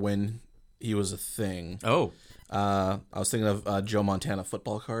looking for when he was a thing. Oh. I was thinking of Joe Montana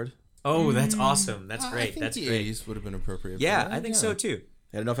football card. Oh, that's awesome. That's I great. think That's the great. 80s would have been appropriate. for Yeah, that, I think so too.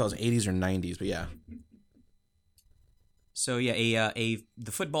 I don't know if it was 80s or 90s, but yeah. So yeah,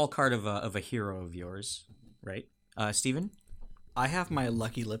 the football card of a hero of yours, right? Steven? I have my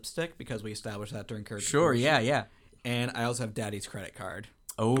lucky lipstick because we established that during character Sure, creation. yeah. And I also have Daddy's credit card.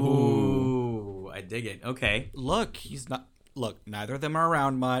 Oh, I dig it. Okay. Look, neither of them are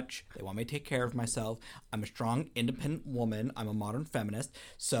around much. They want me to take care of myself. I'm a strong, independent woman. I'm a modern feminist.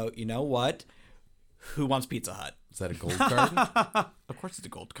 So, you know what? Who wants Pizza Hut? Is that a gold card? Of course it's a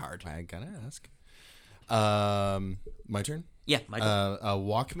gold card. I gotta ask. My turn. Yeah, Michael. A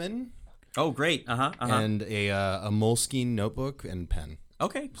Walkman Oh, great. and a Moleskine notebook and pen.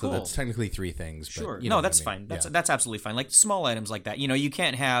 Okay, So cool. that's technically three things. But Sure. you know No, what that's I mean. fine. That's Yeah. that's absolutely fine. Like small items like that. You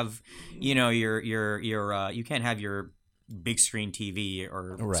can't have, your you can't have your big screen TV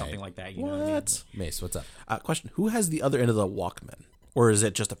or Right. something like that. You know what I mean? What? Mace, what's up? Question: who has the other end of the Walkman, or is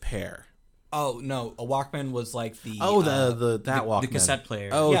it just a pair? Oh, no. A Walkman was like the... Oh, that Walkman, The cassette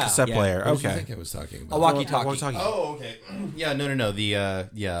player. Oh, Yeah, cassette yeah. player. What did you Okay. think I was talking A about? walkie-talkie. Walkie-talkie. Oh, okay. Yeah, no. The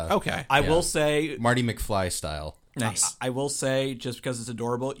yeah. Okay. I will say... Marty McFly style. Nice. I will say, just because it's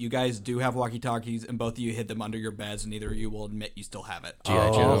adorable, you guys do have walkie-talkies, and both of you hid them under your beds, and neither of you will admit you still have it.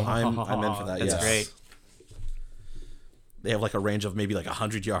 G.I. Joe. I'm in for that. That's yes. great. They have like a range of maybe like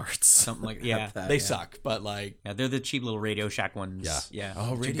 100 yards. Something like yeah. They suck, but like... Yeah, they're the cheap little Radio Shack ones. Yeah. Yeah. Oh,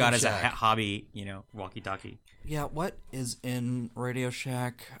 That you Radio got as a Shack. hobby, walkie-talkie. Yeah, what is in Radio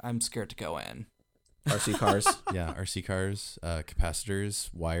Shack? I'm scared to go in. RC cars. Yeah, RC cars,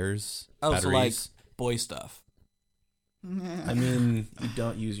 capacitors, wires, Oh, batteries. so like boy stuff. I mean, you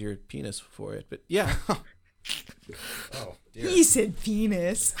don't use your penis for it, but yeah. Oh, He said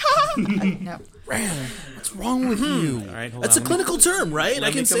penis. No. What's wrong with you? All right, hold That's a on. clinical term, right? Let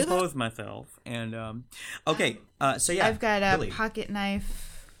I can me say that. compose myself. And okay, so yeah, I've got a Billy. pocket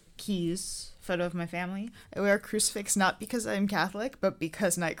knife, keys, photo of my family. I wear a crucifix not because I'm Catholic, but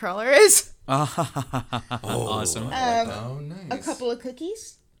because Nightcrawler is. Awesome. Oh, A nice. couple of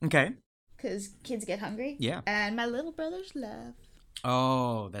cookies, Okay. because kids get hungry. Yeah. And my little brother's love.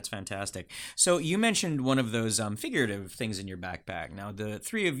 Oh, that's fantastic. So you mentioned one of those figurative things in your backpack. Now, the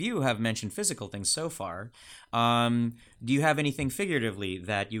three of you have mentioned physical things so far. Do you have anything figuratively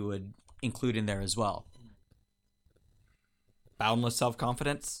that you would include in there as well? Boundless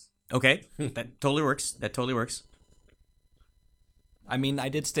self-confidence. Okay, that totally works. That totally works. I mean, I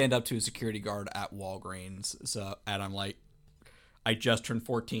did stand up to a security guard at Walgreens, and I'm like, I just turned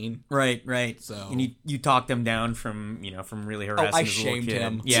 14. Right, right. So- and you talked him down from from really harassing I his little shamed kid.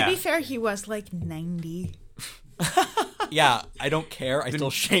 him. Yeah. To be fair, he was like 90. Yeah, I don't care. I still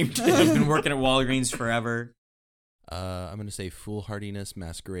shamed him. He's been working at Walgreens forever. I'm gonna say foolhardiness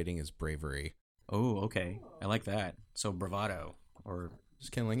masquerading as bravery. Oh, okay. I like that. So bravado or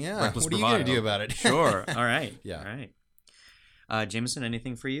Just kind of like, yeah. reckless What are you bravado. gonna do about it? Sure. All right. Yeah. All right. Jameson,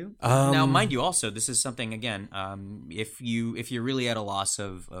 anything for you? Now, mind you, also, this is something again. If you're really at a loss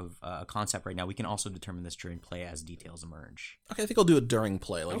of a concept right now, we can also determine this during play as details emerge. Okay, I think I'll do it during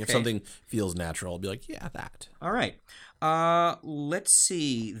play. Like if Okay. something feels natural, I'll be like, yeah, that. All right. Let's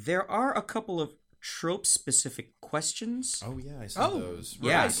see. There are a couple of trope-specific questions. Oh yeah, I saw those.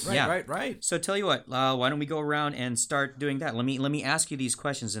 Yeah. Right. So tell you what, why don't we go around and start doing that? Let me ask you these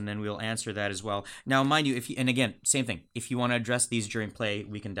questions, and then we'll answer that as well. Now, mind you, and again, same thing. If you want to address these during play,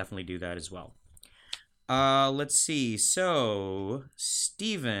 we can definitely do that as well. Let's see. So,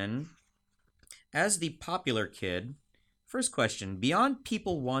 Steven, as the popular kid, first question: beyond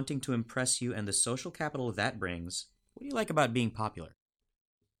people wanting to impress you and the social capital that brings, what do you like about being popular?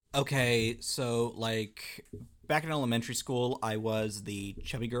 Okay, so like back in elementary school, I was the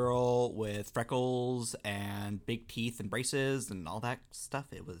chubby girl with freckles and big teeth and braces and all that stuff.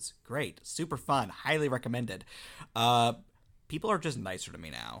 It was great, super fun, highly recommended. People are just nicer to me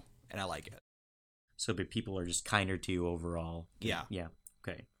now, and I like it. So but people are just kinder to you overall. Yeah. Yeah.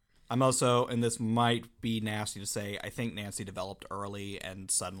 Okay. I'm also, and this might be nasty to say, I think Nancy developed early and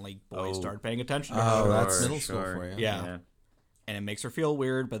suddenly boys started paying attention to her. Oh, that's Sure, middle school sure. for you. Yeah. And it makes her feel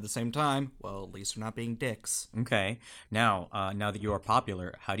weird, but at the same time, well, at least they're not being dicks. Okay. Now that you are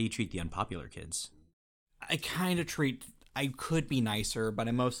popular, how do you treat the unpopular kids? I kind of I could be nicer, but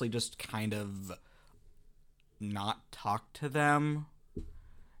I mostly just kind of not talk to them.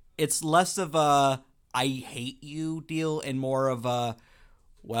 It's less of a I hate you deal and more of a,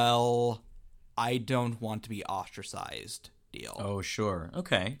 well, I don't want to be ostracized deal. Oh, sure.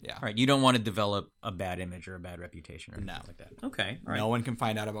 Okay. Yeah. All right. You don't want to develop a bad image or a bad reputation or anything No. like that. Okay. All right. No one can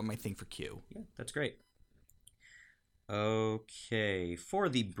find out about my thing for Q. Yeah, that's great. Okay. For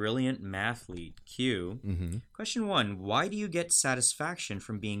the brilliant mathlete, Q. Question 1. Why do you get satisfaction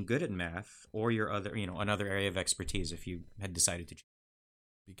from being good at math or your other, another area of expertise if you had decided to?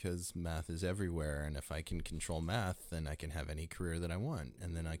 Because math is everywhere, and if I can control math, then I can have any career that I want,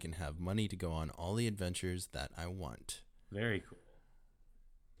 and then I can have money to go on all the adventures that I want. Very cool.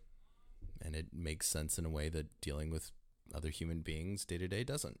 And it makes sense in a way that dealing with other human beings day to day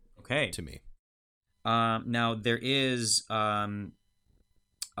doesn't. Okay. To me. Now there is sort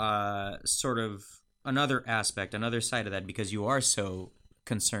of another aspect, another side of that, because you are so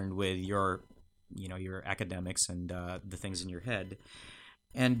concerned with your academics and the things in your head.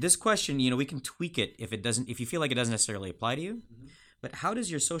 And this question, we can tweak it if you feel like it doesn't necessarily apply to you. But how does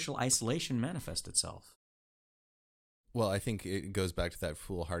your social isolation manifest itself? Well, I think it goes back to that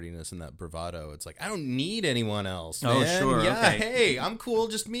foolhardiness and that bravado. It's like, I don't need anyone else, Oh, man. sure, Yeah, okay. hey, I'm cool,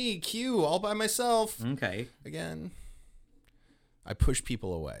 just me, Q, all by myself. Okay. Again, I push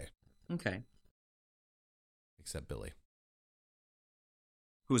people away, Okay. except Billy.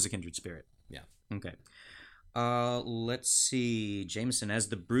 Who is a kindred spirit? Yeah. Okay. Let's see. Jameson as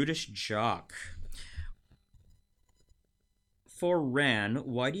the brutish jock. For Ran,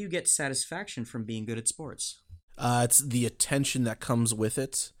 why do you get satisfaction from being good at sports? It's the attention that comes with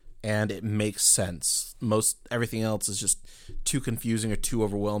it, and it makes sense. Everything else is just too confusing or too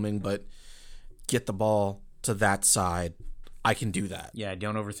overwhelming, but get the ball to that side. I can do that. Yeah,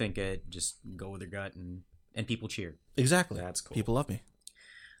 don't overthink it. Just go with your gut, and people cheer. Exactly. That's cool. People love me.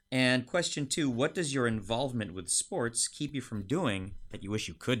 And question 2, what does your involvement with sports keep you from doing that you wish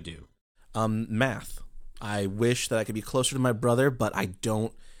you could do? Math. I wish that I could be closer to my brother, but I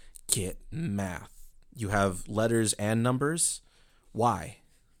don't get math. You have letters and numbers. Why?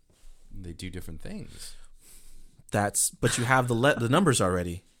 They do different things. But you have the numbers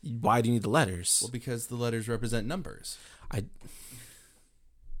already. Why do you need the letters? Well, because the letters represent numbers. You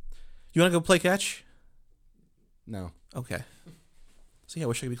want to go play catch? No. Okay. So yeah, I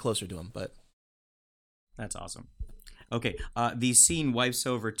wish I could be closer to him, but That's awesome. Okay, the scene wipes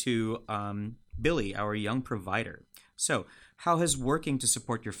over to Billy, our young provider. So, how has working to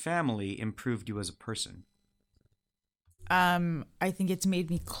support your family improved you as a person? I think it's made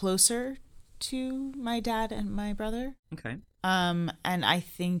me closer to my dad and my brother. Okay. And I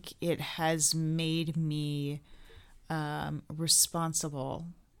think it has made me responsible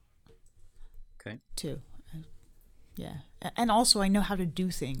Okay. too. Yeah. And also I know how to do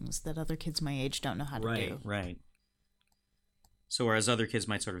things that other kids my age don't know how to do. Right. So whereas other kids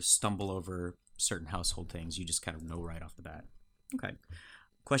might sort of stumble over certain household things, you just kind of know right off the bat. Okay.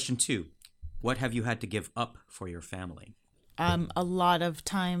 Question 2. What have you had to give up for your family? A lot of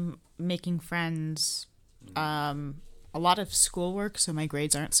time making friends, a lot of schoolwork, so my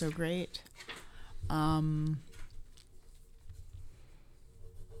grades aren't so great. And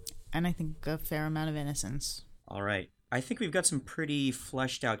I think a fair amount of innocence. All right. I think we've got some pretty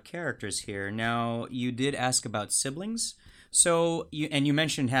fleshed out characters here. Now, you did ask about siblings. So, you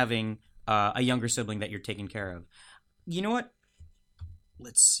mentioned having a younger sibling that you're taking care of. You know what?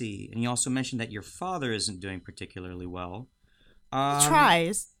 Let's see. And you also mentioned that your father isn't doing particularly well.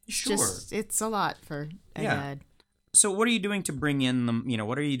 Tries. sure. It's a lot for a Yeah. dad. So what are you doing to bring in them?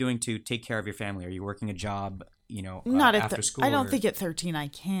 What are you doing to take care of your family? Are you working a job? Not at after school. I don't or- think at 13 I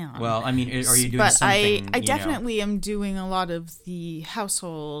can. Well, I mean, are you doing but something? I definitely am doing a lot of the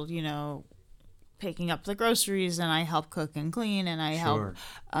household, picking up the groceries, and I help cook and clean, and I Sure.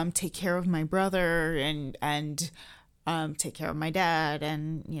 help take care of my brother and take care of my dad,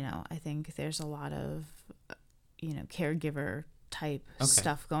 and I think there's a lot of caregiver type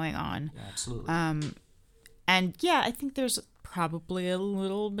stuff going on. Absolutely. And yeah, I think there's probably a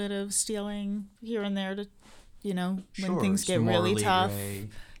little bit of stealing here and there to when Sure, things get some really morally tough. gray.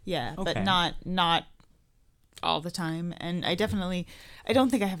 Yeah, Okay. but not all the time. And I don't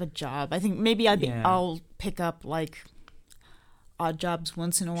think I have a job. I think maybe Yeah. I'll pick up like odd jobs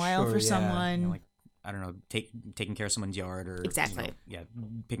once in a while Sure, for yeah. someone. Like I don't know, taking care of someone's yard or Exactly.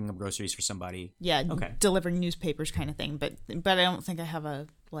 picking up groceries for somebody. Yeah, Okay. delivering newspapers kind of thing. But I don't think I have I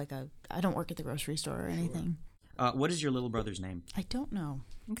don't work at the grocery store or anything. What is your little brother's name? I don't know.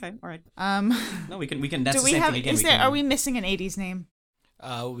 Okay, all right. Um, No, we can. That's do the we same have? thing again. Are we missing an 80s name?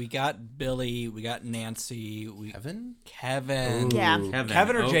 We got Billy, we got Nancy, Kevin? Kevin. Yeah.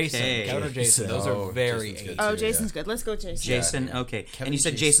 Kevin or Jason. Okay. Kevin or Jason. Those are very Jason's good 80s. Oh, too, Jason's good. Let's go, Jason. Jason. Okay, Kevin and you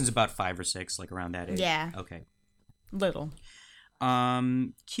said Jason. Jason's about 5 or 6, like around that age. Yeah. Okay. Little.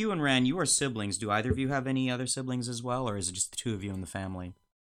 Q and Ran, you are siblings. Do either of you have any other siblings as well, or is it just the two of you in the family?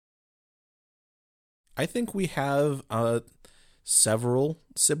 I think we have several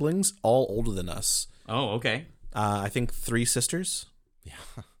siblings, all older than us. Oh, okay. I think 3 sisters.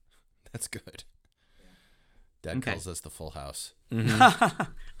 Yeah, that's good. Dad Okay. calls us the Full House.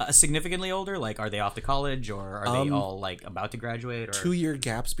 Significantly older? Like, are they off to college, or are they all like about to graduate? Or 2-year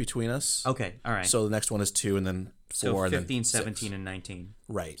gaps between us. Okay, all right. So the next one is 2, and then 4, So and 15, then 6. 17, and 19.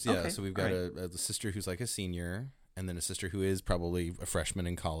 Right. Yeah, Okay, so we've got alright. a sister who's like a senior, and then a sister who is probably a freshman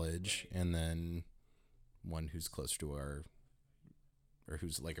in college, and then one who's closer to our, or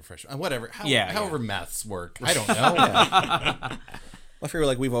who's like a freshman, whatever. However maths work. I don't know. I figure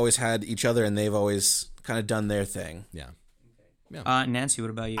like we've always had each other, and they've always kind of done their thing. Yeah. Nancy, what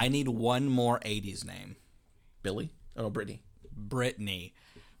about you? I need one more 80s name. Billy? Oh, Brittany. Brittany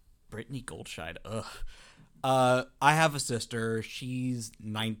Goldscheid. Ugh. I have a sister. She's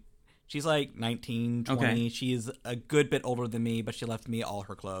like 19, 20. Okay. She's a good bit older than me, but she left me all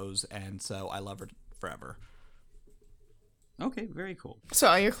her clothes, and so I love her forever. Okay, very cool. So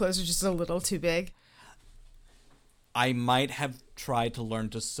all your clothes are just a little too big. I might have tried to learn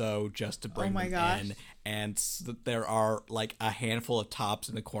to sew just to bring my them gosh. in, and there are like a handful of tops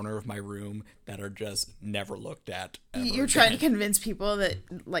in the corner of my room that are just never looked at. Ever You're again. trying to convince people that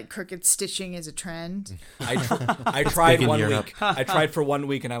like crooked stitching is a trend. I tried in 1 Europe. week. I tried for 1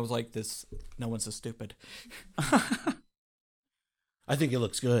 week, and I was like, "This, no one's so stupid." I think it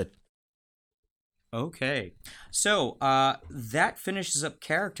looks good. Okay. So, that finishes up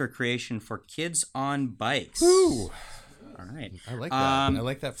character creation for Kids on Bikes. Ooh, All right. I like that. I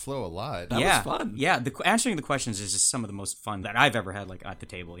like that flow a lot. That was fun. Yeah, answering the questions is just some of the most fun that I've ever had, like, at the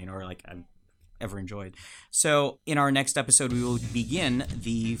table, or like I've ever enjoyed. So, in our next episode, we will begin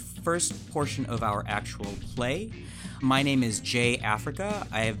the first portion of our actual play. My name is Jay Africa.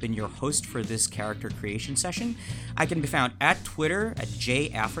 I have been your host for this character creation session. I can be found at Twitter at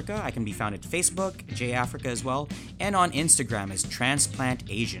Jay Africa. I can be found at Facebook, Jay Africa as well, and on Instagram as Transplant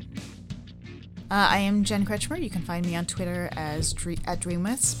Asian. I am Jen Kretschmer. You can find me on Twitter as at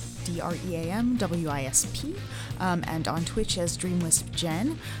Dreamwisp, DREAMWISP, and on Twitch as Dreamwisp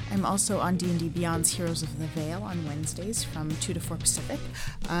Jen. I'm also on D&D Beyond's Heroes of the Veil on Wednesdays from 2 to 4 Pacific.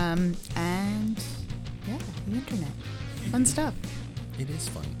 And yeah, the internet. Fun stuff. It is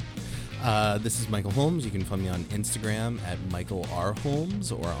fun. This is Michael Holmes. You can find me on Instagram at Michael R.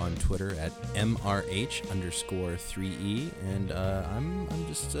 Holmes or on Twitter at MRH_3E. And I'm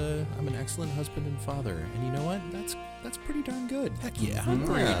an excellent husband and father. And you know what? That's pretty darn good. Heck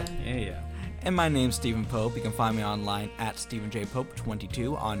yeah. Yeah. And my name's Stephen Pope. You can find me online at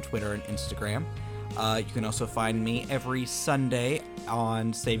StephenJPope22 on Twitter and Instagram. You can also find me every Sunday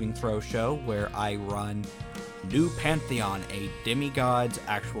on Saving Throw Show, where I run New Pantheon, a Demigods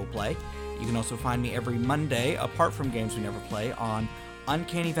actual play. You can also find me every Monday, apart from Games We Never Play, on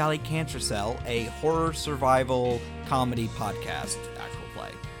Uncanny Valley Cancer Cell, a horror survival comedy podcast actual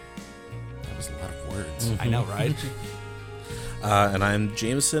play. That was a lot of words. I know, right? And I'm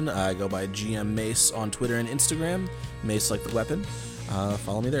Jameson. I go by GM Mace on Twitter and Instagram. Mace like the weapon.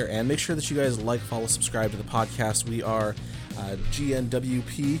 Follow me there. And make sure that you guys like, follow, subscribe to the podcast. We are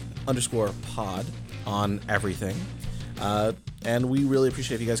GNWP_pod on everything. And we really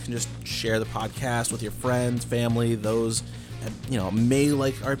appreciate if you guys can just share the podcast with your friends, family, those that, may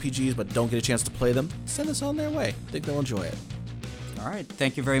like RPGs but don't get a chance to play them. Send us on their way. I think they'll enjoy it. All right.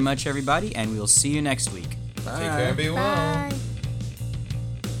 Thank you very much, everybody, and we'll see you next week. Bye. Take care, be well. Bye.